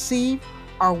 and receive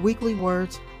our weekly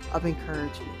words of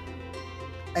encouragement.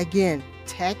 Again,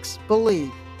 text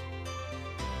BELIEVE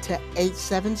to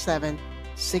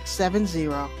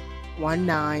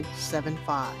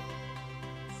 877-670-1975.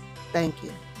 Thank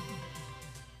you.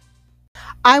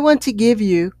 I want to give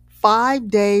you 5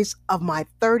 days of my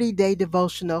 30-day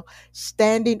devotional,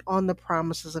 Standing on the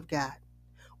Promises of God.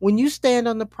 When you stand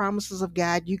on the promises of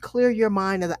God, you clear your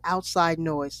mind of the outside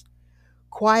noise,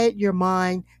 quiet your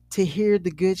mind to hear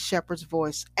the Good Shepherd's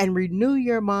voice, and renew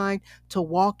your mind to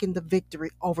walk in the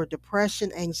victory over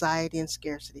depression, anxiety, and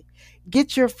scarcity.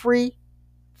 Get your free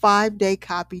 5-day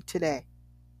copy today.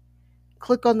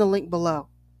 Click on the link below.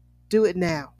 Do it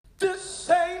now. This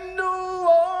ain't no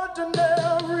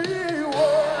ordinary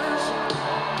worship.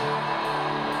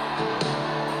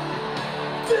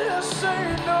 This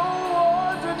ain't no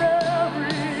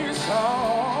ordinary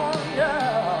song,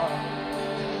 yeah.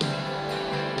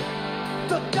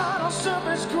 The God I serve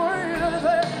is greater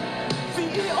than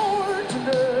the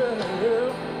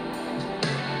ordinary.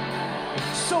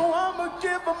 So I'ma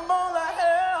give them all I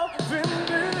have,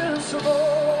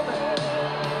 invincible.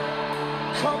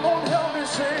 Come on, help me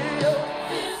say,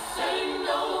 this ain't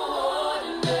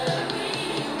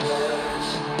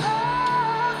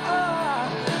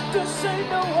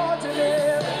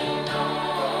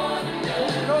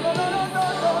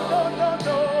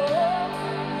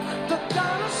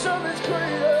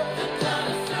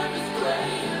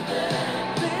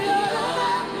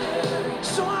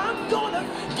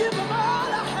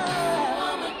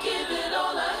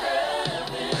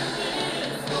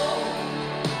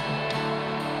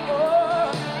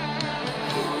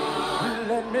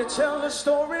Let me tell a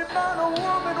story about a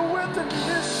woman with an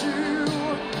issue.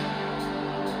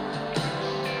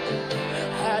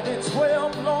 Had it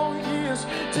 12 long years,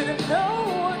 didn't know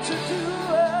what to do.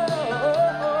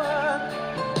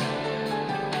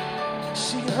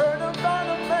 She heard about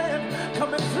a man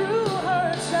coming through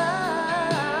her town.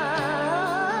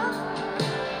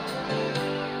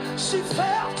 She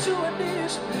fell to her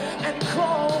knees and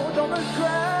crawled on the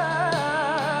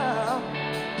ground.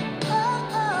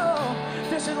 Oh,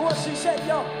 this is what she said,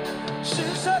 y'all. She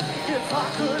said, if I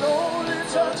could only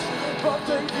touch but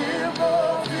the hem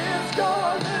of his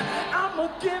garment, I'ma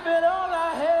give it all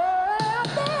I have.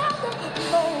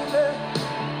 Lonely.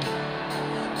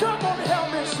 Come on, help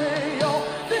me say, y'all.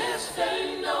 This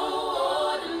ain't no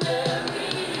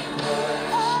ordinary world.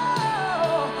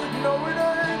 Oh, no it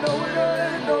ain't, no it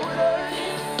ain't, no it ain't.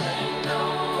 This ain't no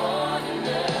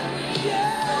ordinary.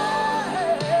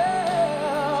 Yeah.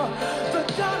 The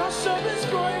God I serve is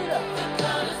greater. The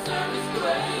God I serve is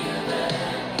greater than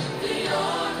the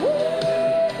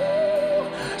ordinary.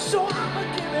 So I'ma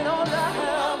give it all I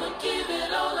have. I'ma give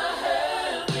it all I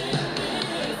have in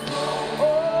this world.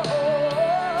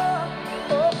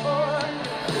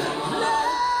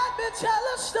 Let me tell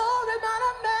a story about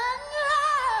a man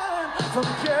from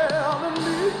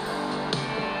Galilee.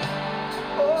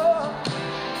 Oh,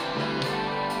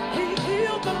 he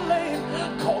healed the lame,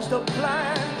 caused the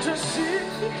blind to see.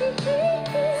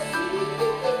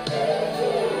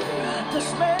 This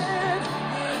man,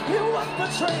 he was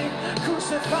betrayed,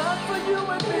 crucified for you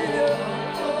and me.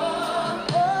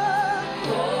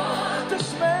 This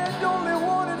man only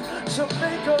wanted to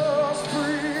make us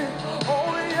free.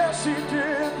 Oh yes he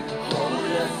did. Oh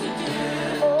yes he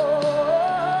did.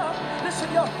 Oh, listen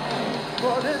y'all.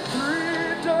 But in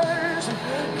 3 days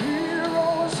he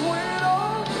rose with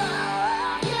all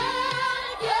power.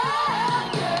 Yeah.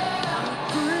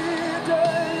 3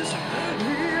 days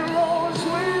he rose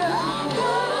with all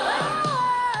power.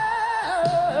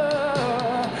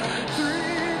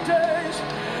 3 days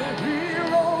he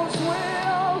rose with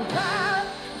all power.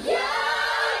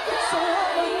 So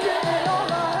I'ma give it all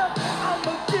I have.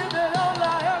 I'ma give it all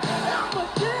I have. I'ma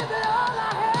give it all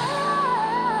I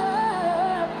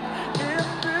have in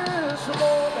this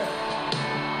moment.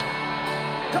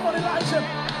 Come on, Elijah.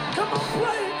 Come on,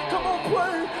 play. Come on,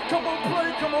 play. Come on, play.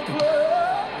 Come on, play.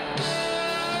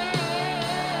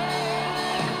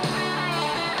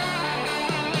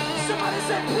 Somebody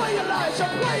say, play Elijah.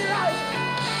 Play Elijah.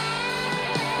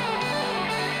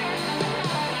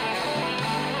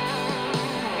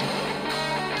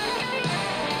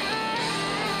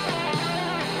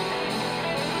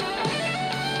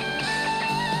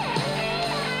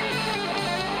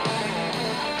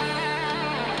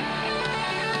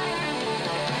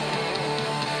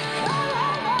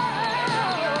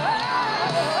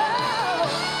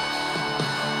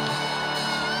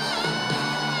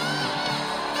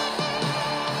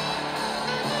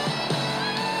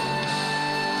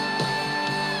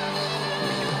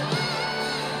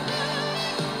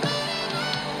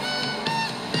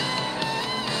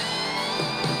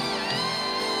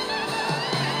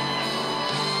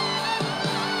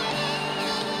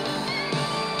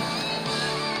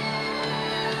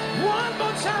 One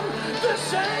more time,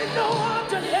 this ain't no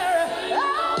ordinary.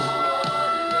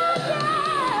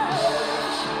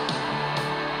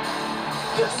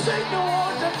 This ain't no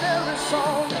ordinary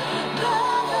song. No.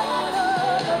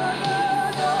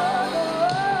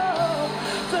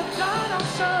 The God I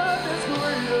serve is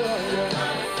greater.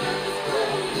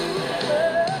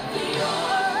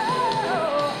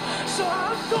 So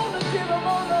I'm gonna give him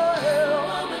all I have.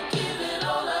 I'ma give it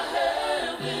all I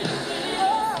have in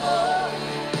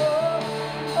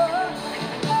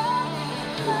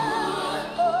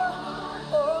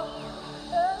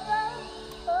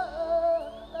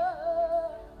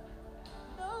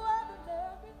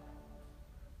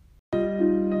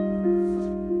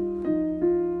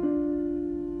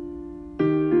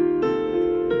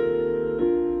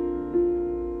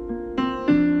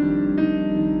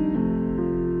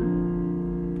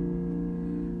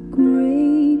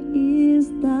Great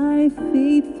is thy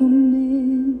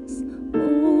faithfulness,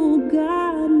 O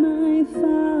God, my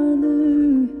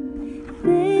Father.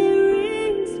 There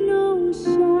is no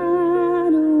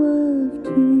shadow of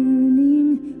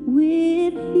turning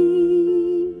with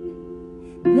thee.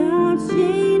 Thou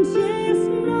changest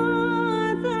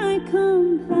not, thy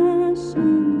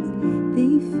compassions,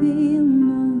 they fail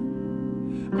not.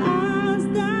 As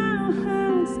thou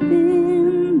hast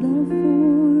been, thou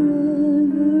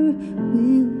forever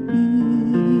will be.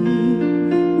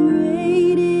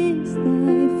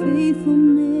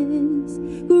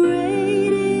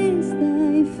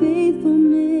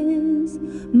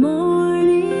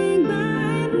 Morning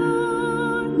by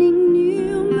morning,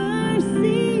 new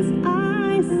mercies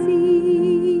I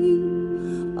see.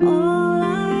 All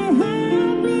I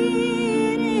have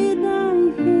needed,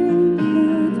 thy hand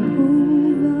hath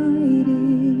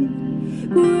provided.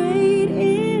 Great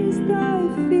is thy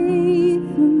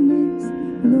faithfulness,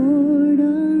 Lord,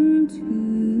 unto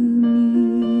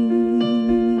me.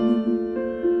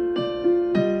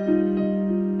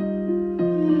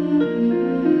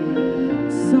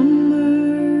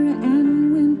 Summer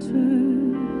and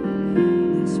winter,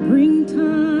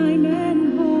 springtime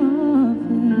and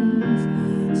harvest,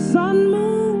 sun,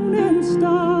 moon, and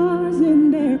stars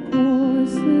in their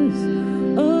courses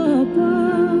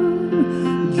above,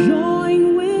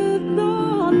 join with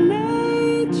all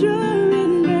nature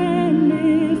in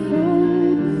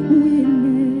manifold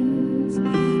witness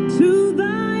to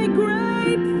thy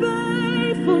great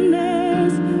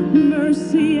faithfulness,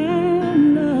 mercy,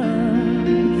 and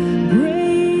love.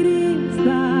 Great is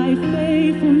thy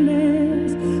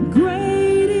faithfulness,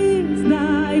 great is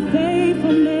thy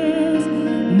faithfulness.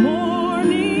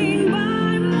 Morning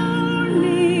by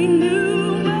morning,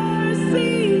 new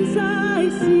mercies I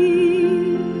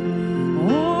see.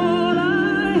 All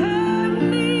I have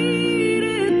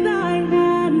needed, thy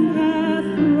hand hath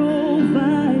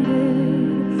provided.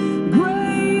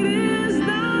 Great is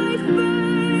thy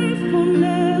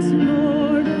faithfulness,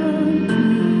 Lord, unto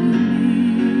me.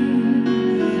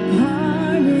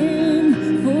 Pardon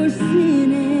for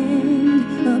sin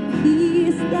and a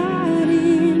peace that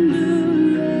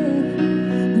endureth.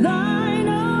 Thine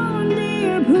own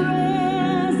dear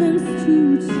presence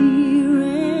to cheer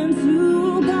and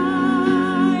to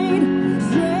guide.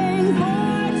 Strength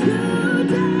for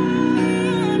today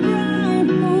and bright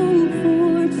hope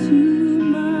for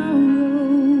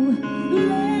tomorrow.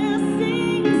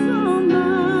 Blessings all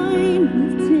mine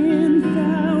with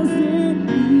 10,000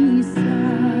 beside.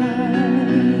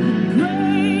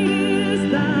 Great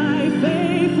is thy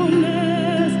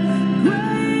faithfulness,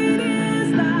 great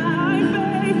is thy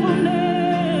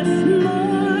faithfulness.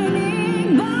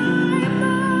 Morning by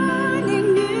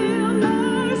morning, new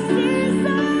mercies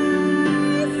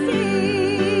I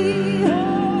see.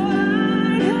 All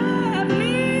I have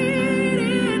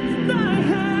needed, thy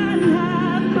hand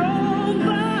hath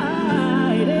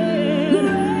provided.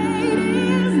 Great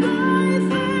is thy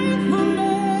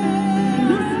faithfulness,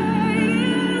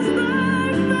 great is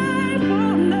thy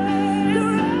faithfulness,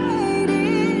 great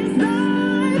is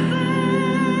thy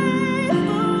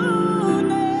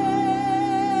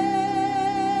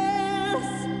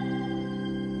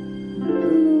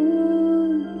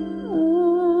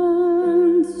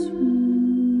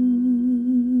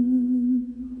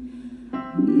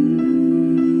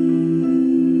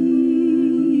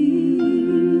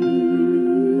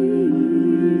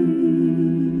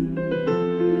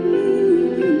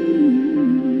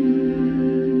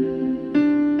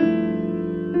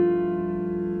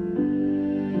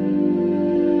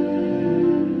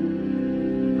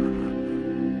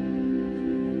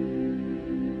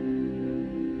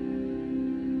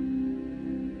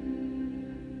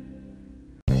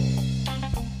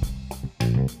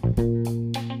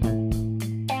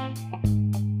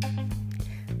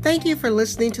Thank you for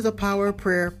listening to the Power of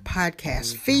Prayer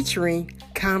podcast featuring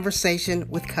Conversation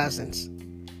with Cousins.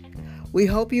 We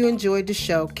hope you enjoyed the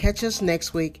show. Catch us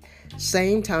next week,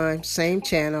 same time, same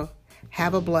channel.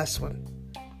 Have a blessed one.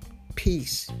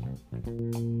 Peace.